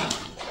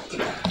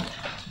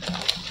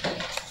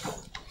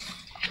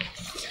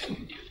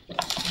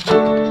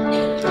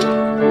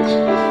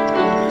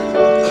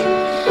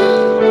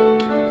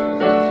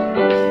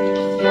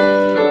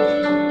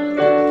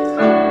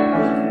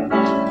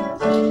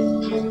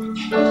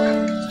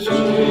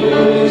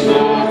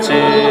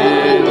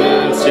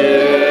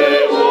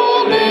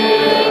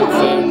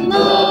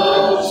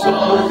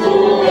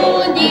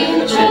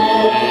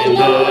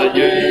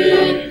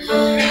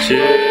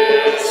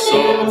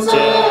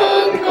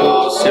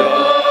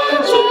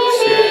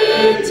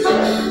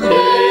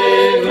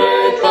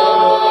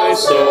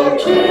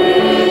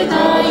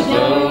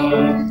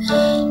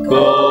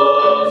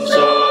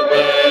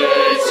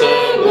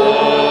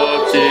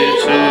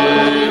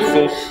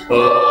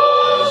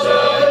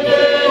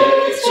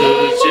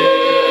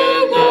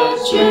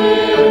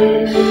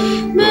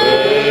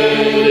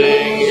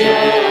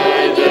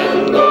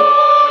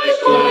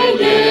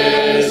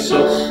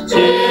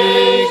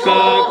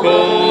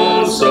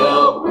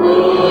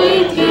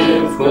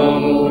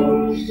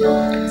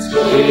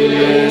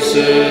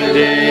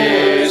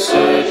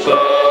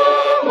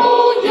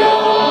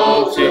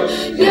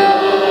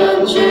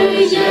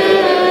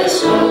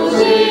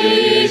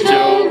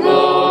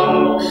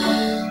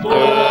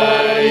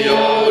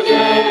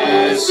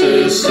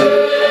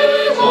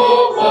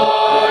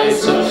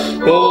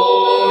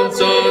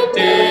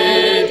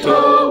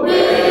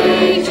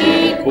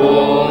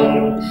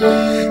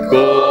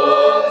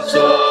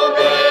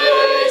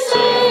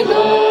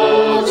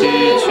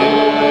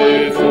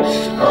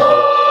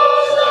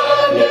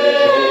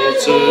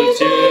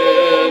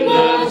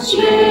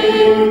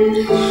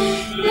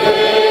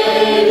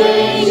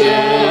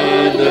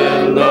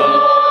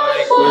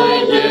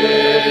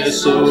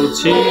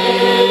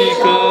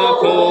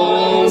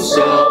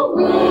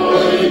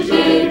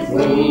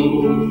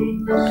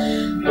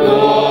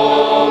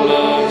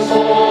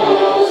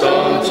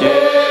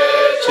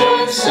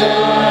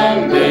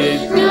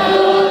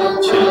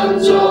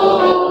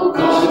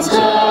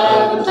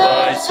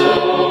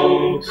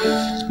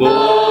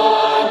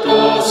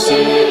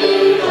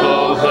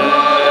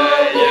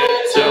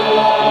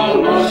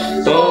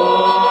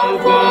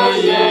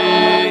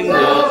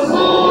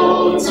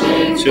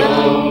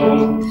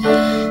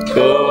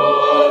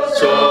Go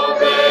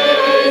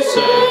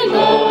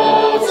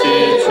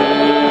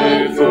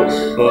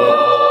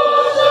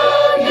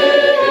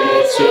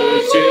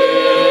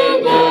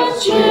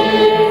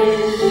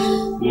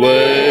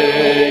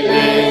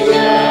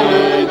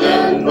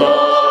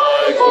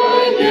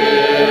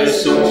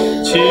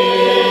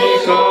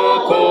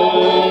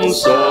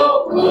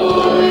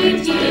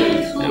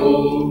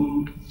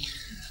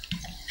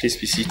Please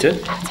be seated.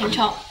 請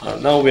坐。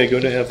Now we are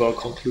going to have our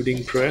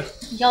concluding prayer.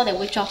 而家我哋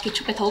會作結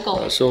束嘅禱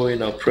告。So in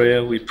our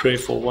prayer, we pray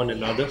for one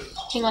another.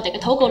 喺我哋嘅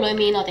禱告裏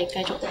面，我哋繼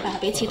續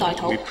彼此代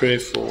禱。We pray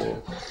for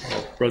our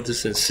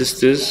brothers and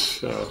sisters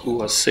who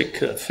are sick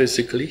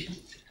physically.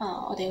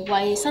 我哋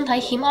為身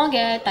體欠安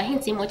嘅弟兄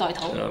姊妹代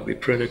禱。We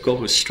pray that God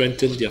will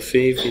strengthen their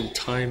faith in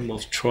time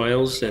of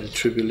trials and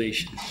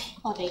tribulation.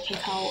 我哋祈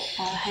求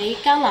喺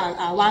艱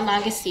難患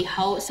難嘅時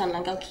候，神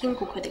能夠堅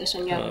固佢哋嘅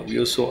信仰。We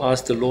also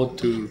ask the Lord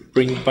to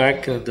bring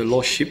back the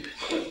lost sheep.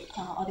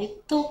 我哋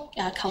都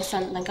求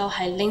神能夠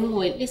係領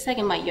會呢些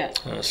嘅迷羊。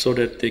So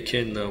that they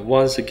can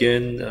once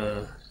again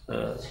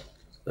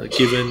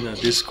given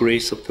this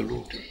grace of the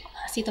Lord.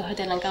 使到佢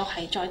哋能夠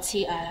係再次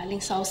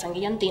領受神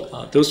嘅恩典。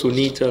Those who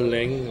need a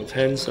laying of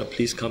hands,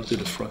 please come to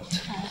the front.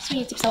 需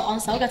要接受按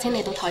手嘅請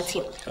嚟到台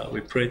前。We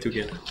pray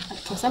together.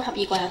 同心合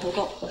意跪下禱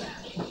告。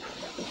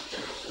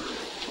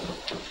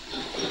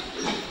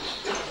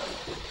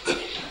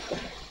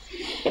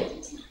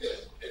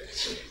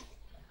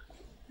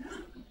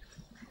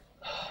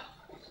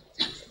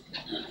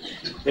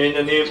In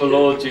the name of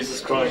Lord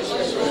Jesus Christ.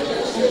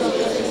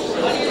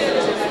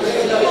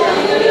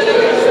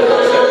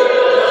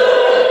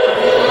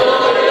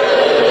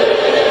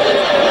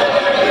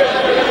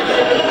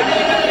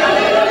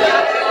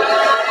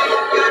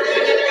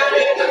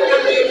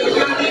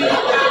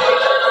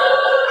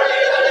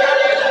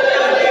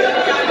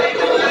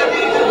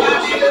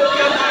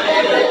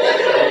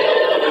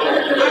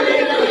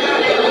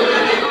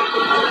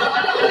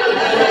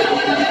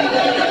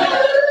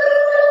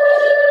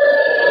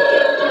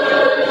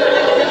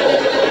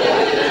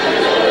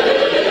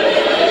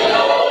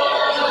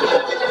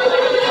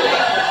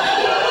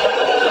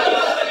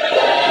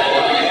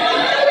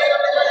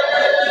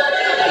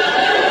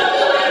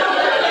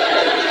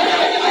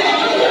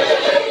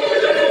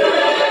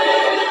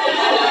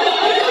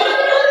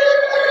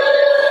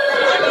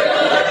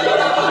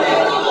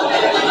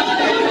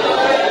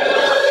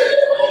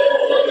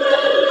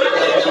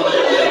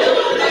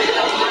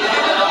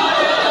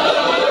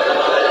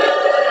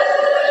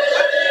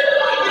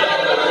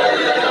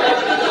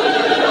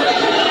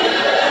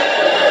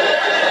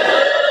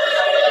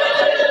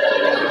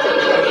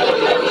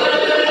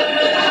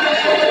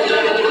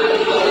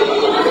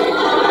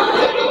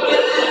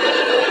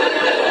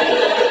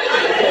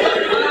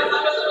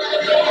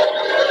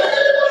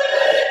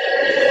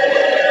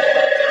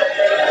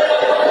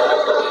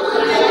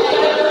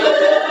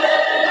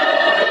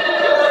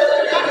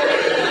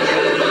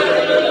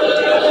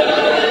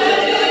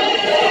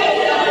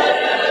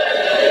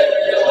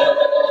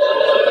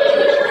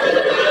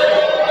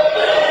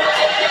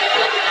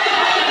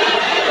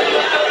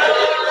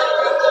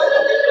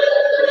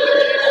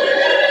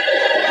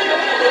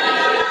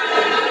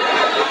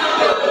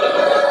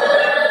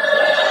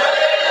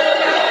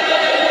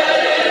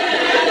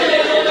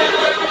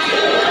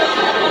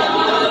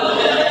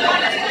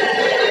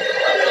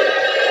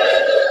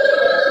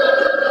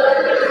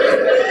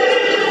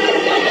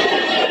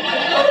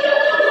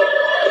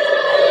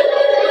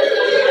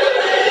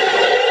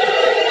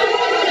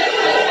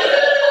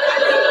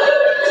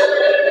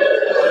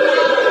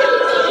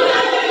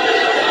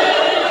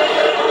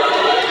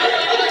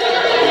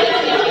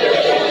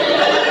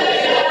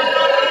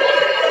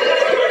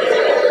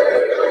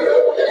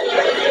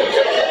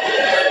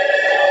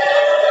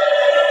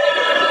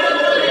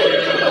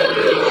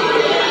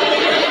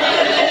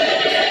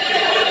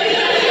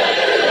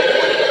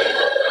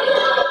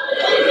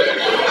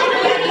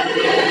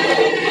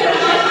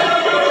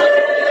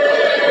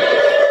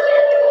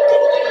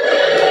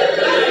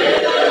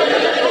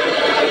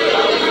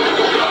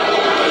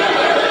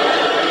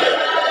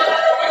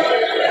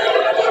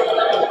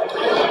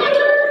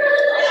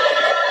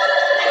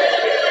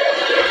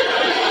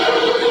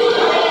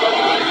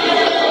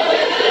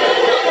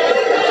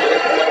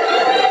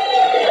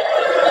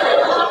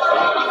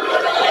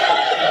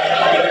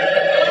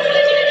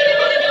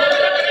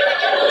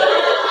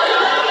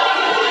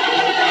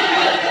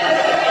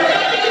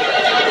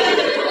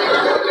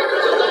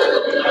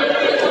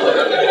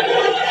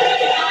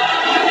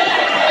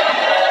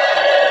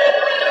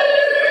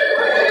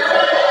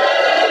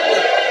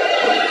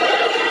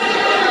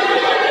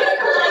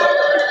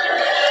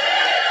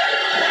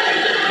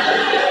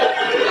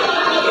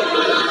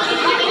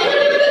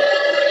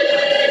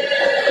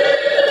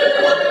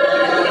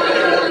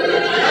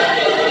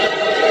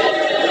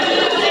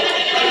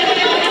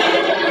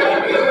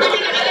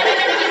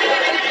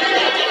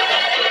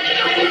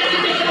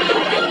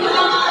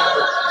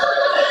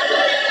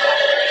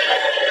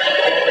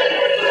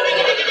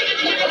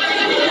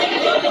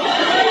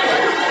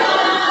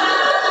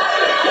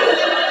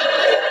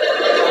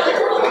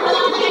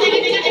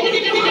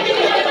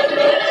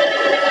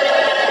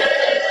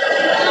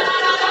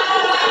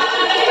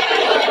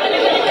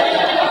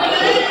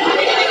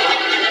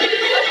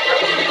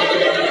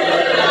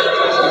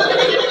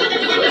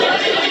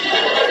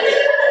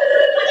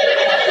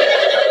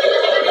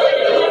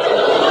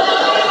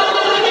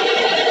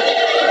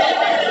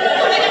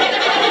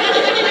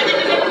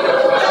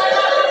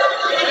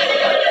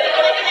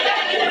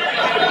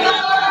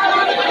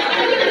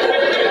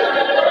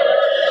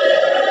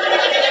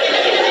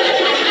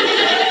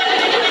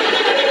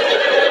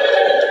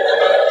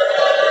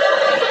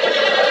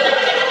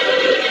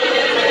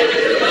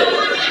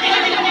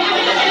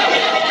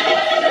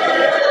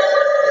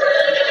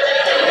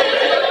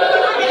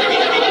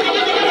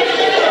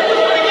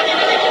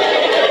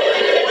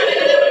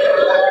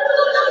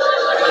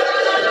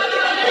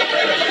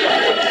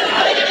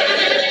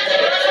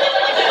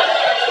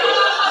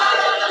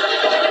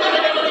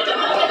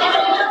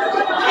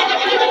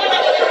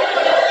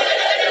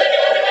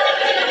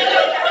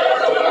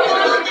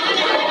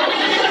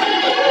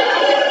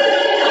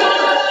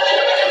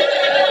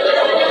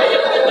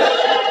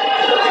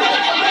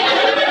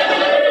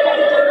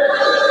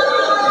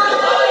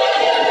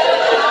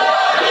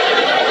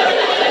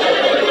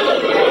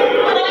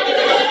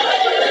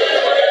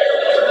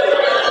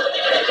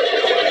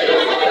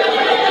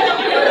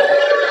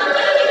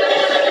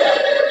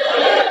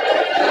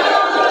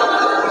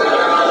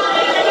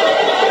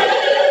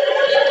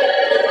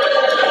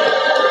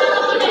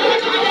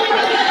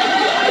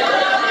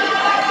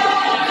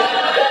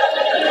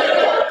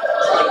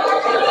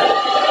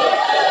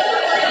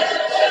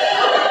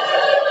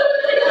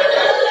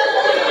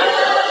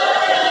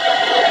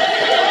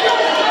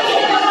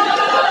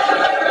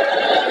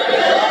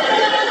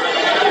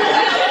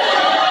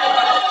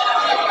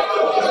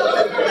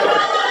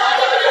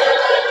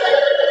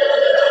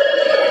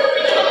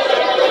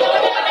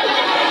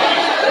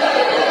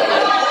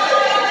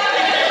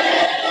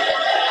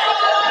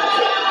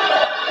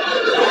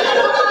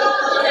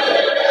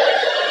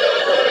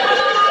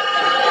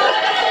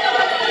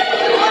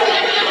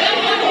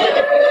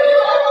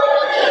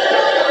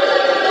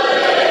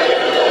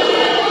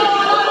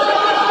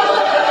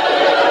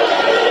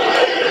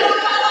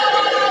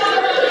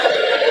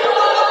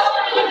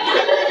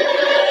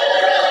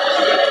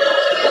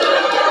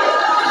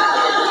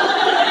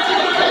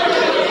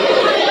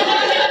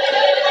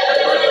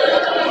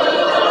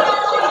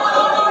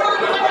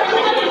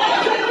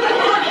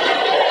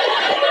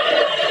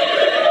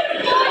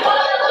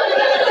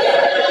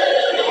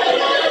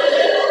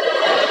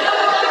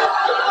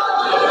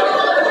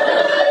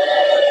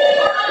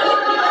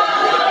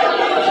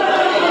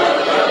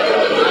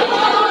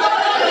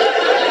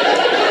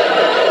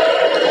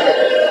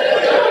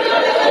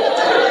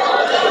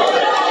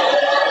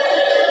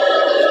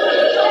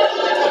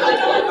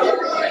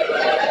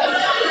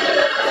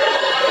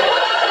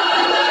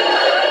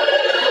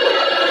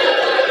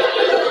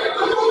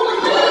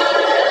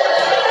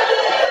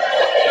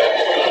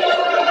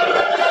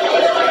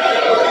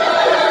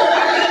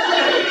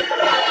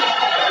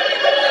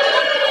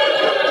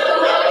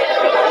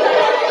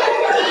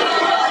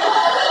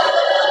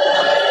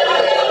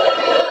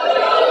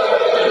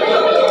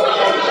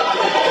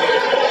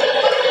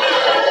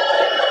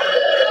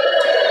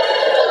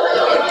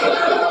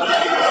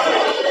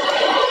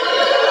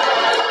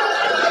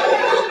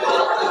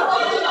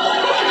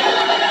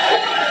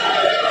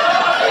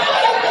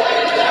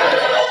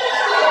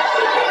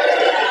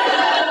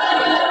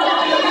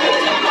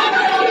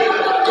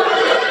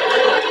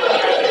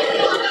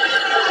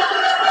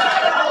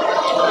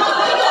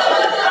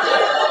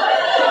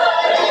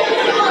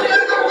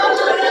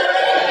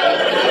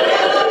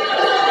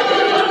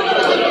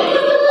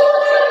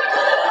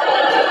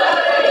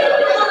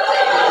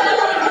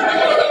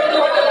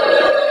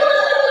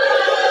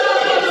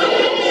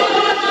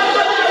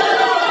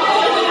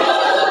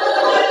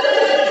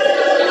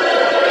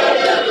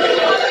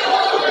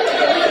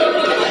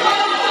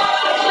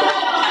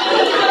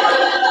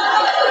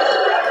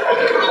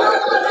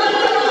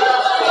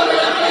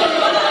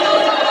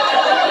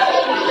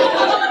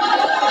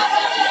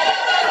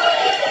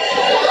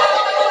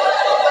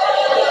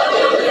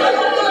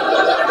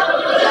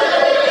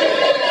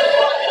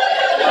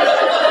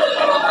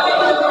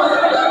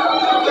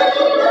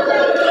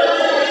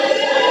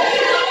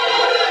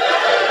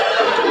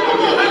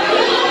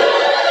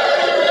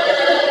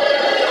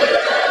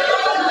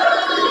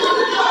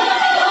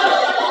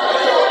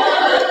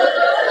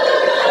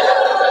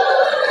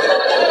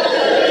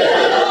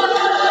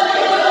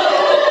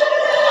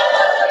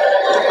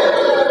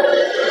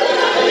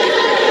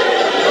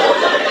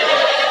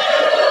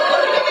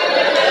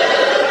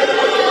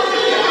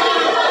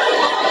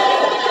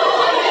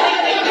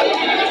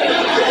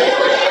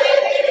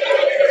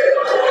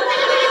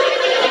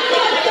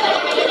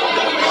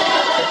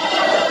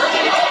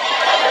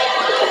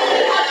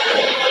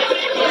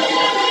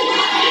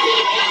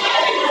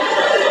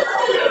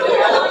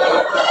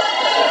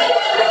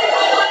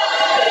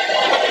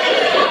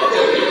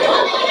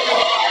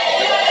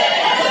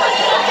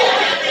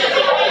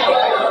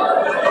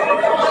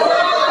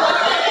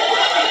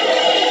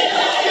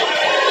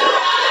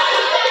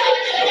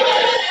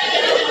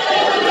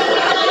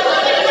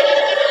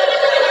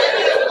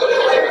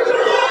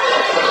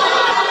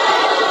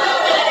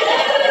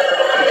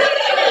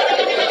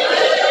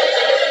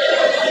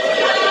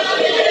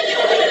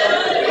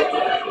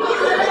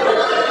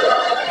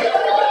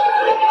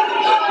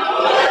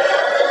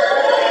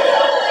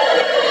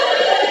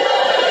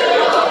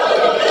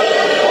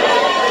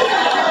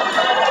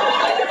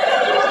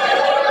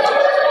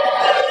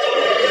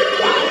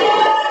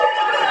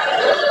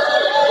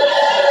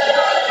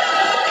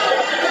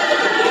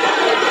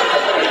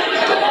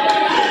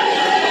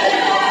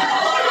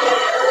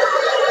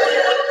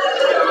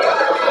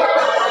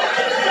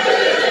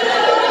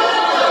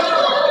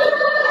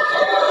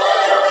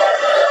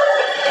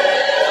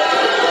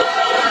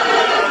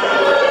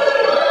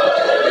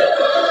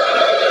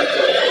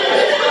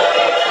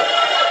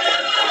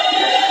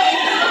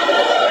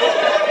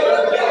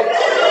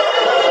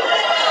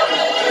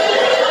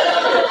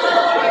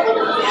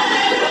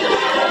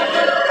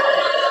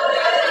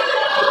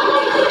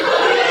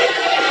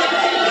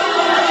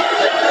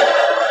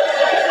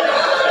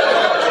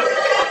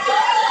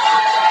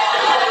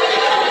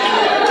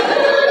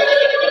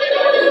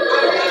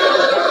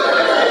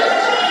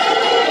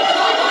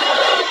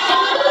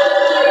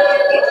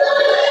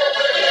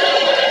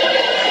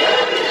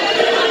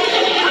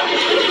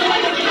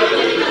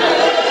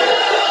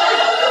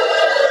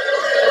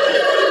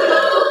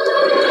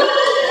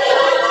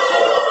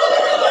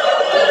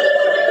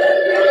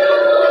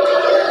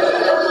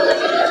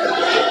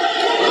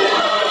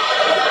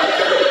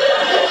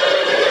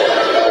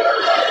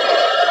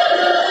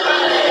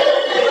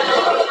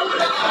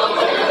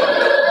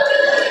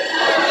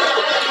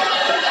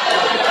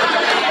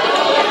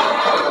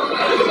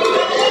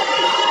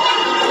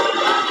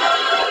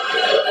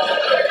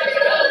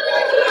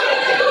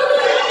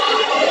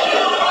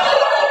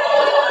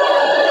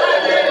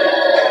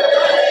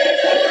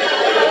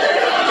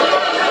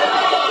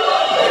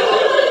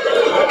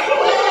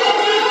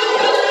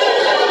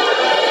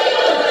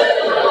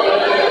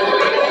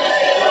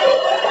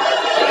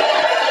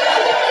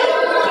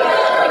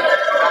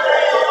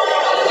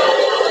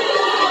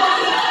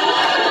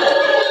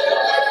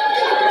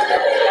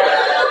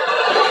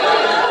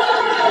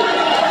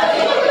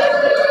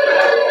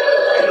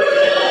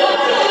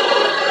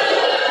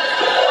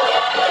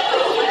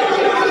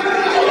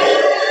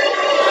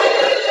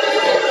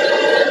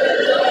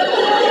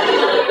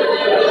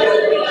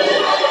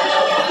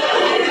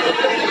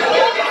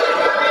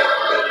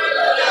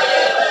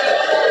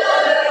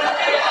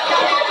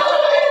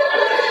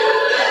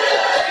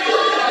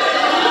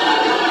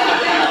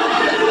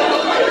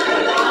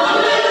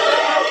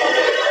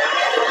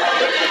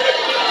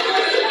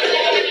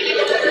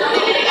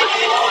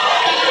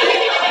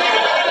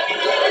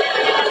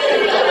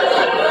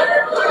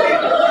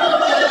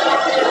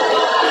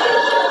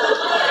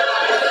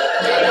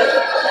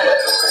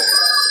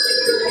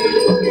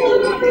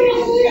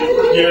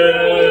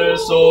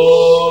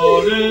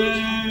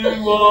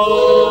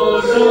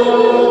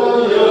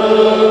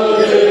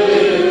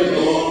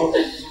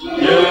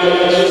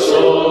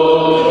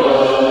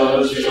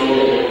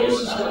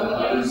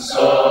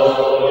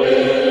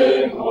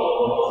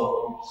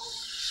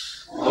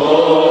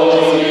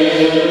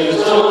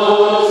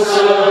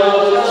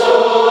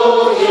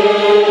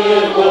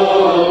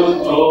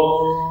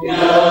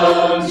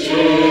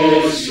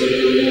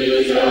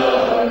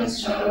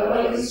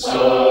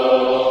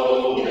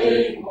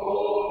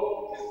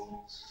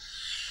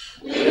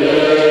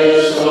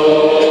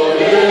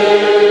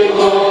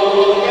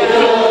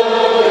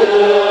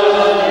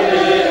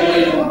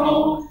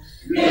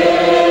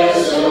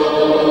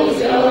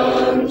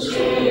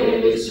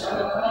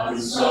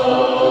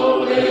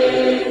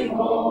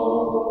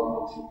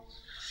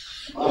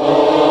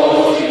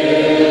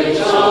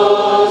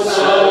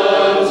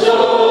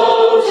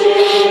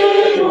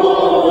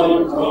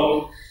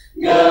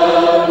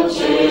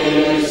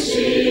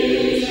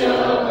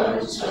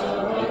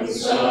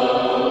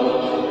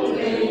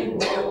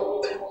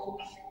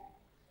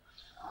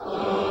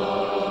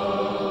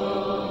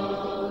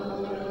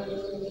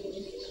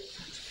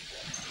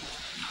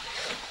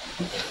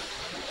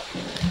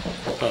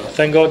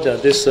 Thank God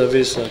this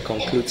service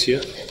concludes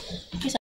here.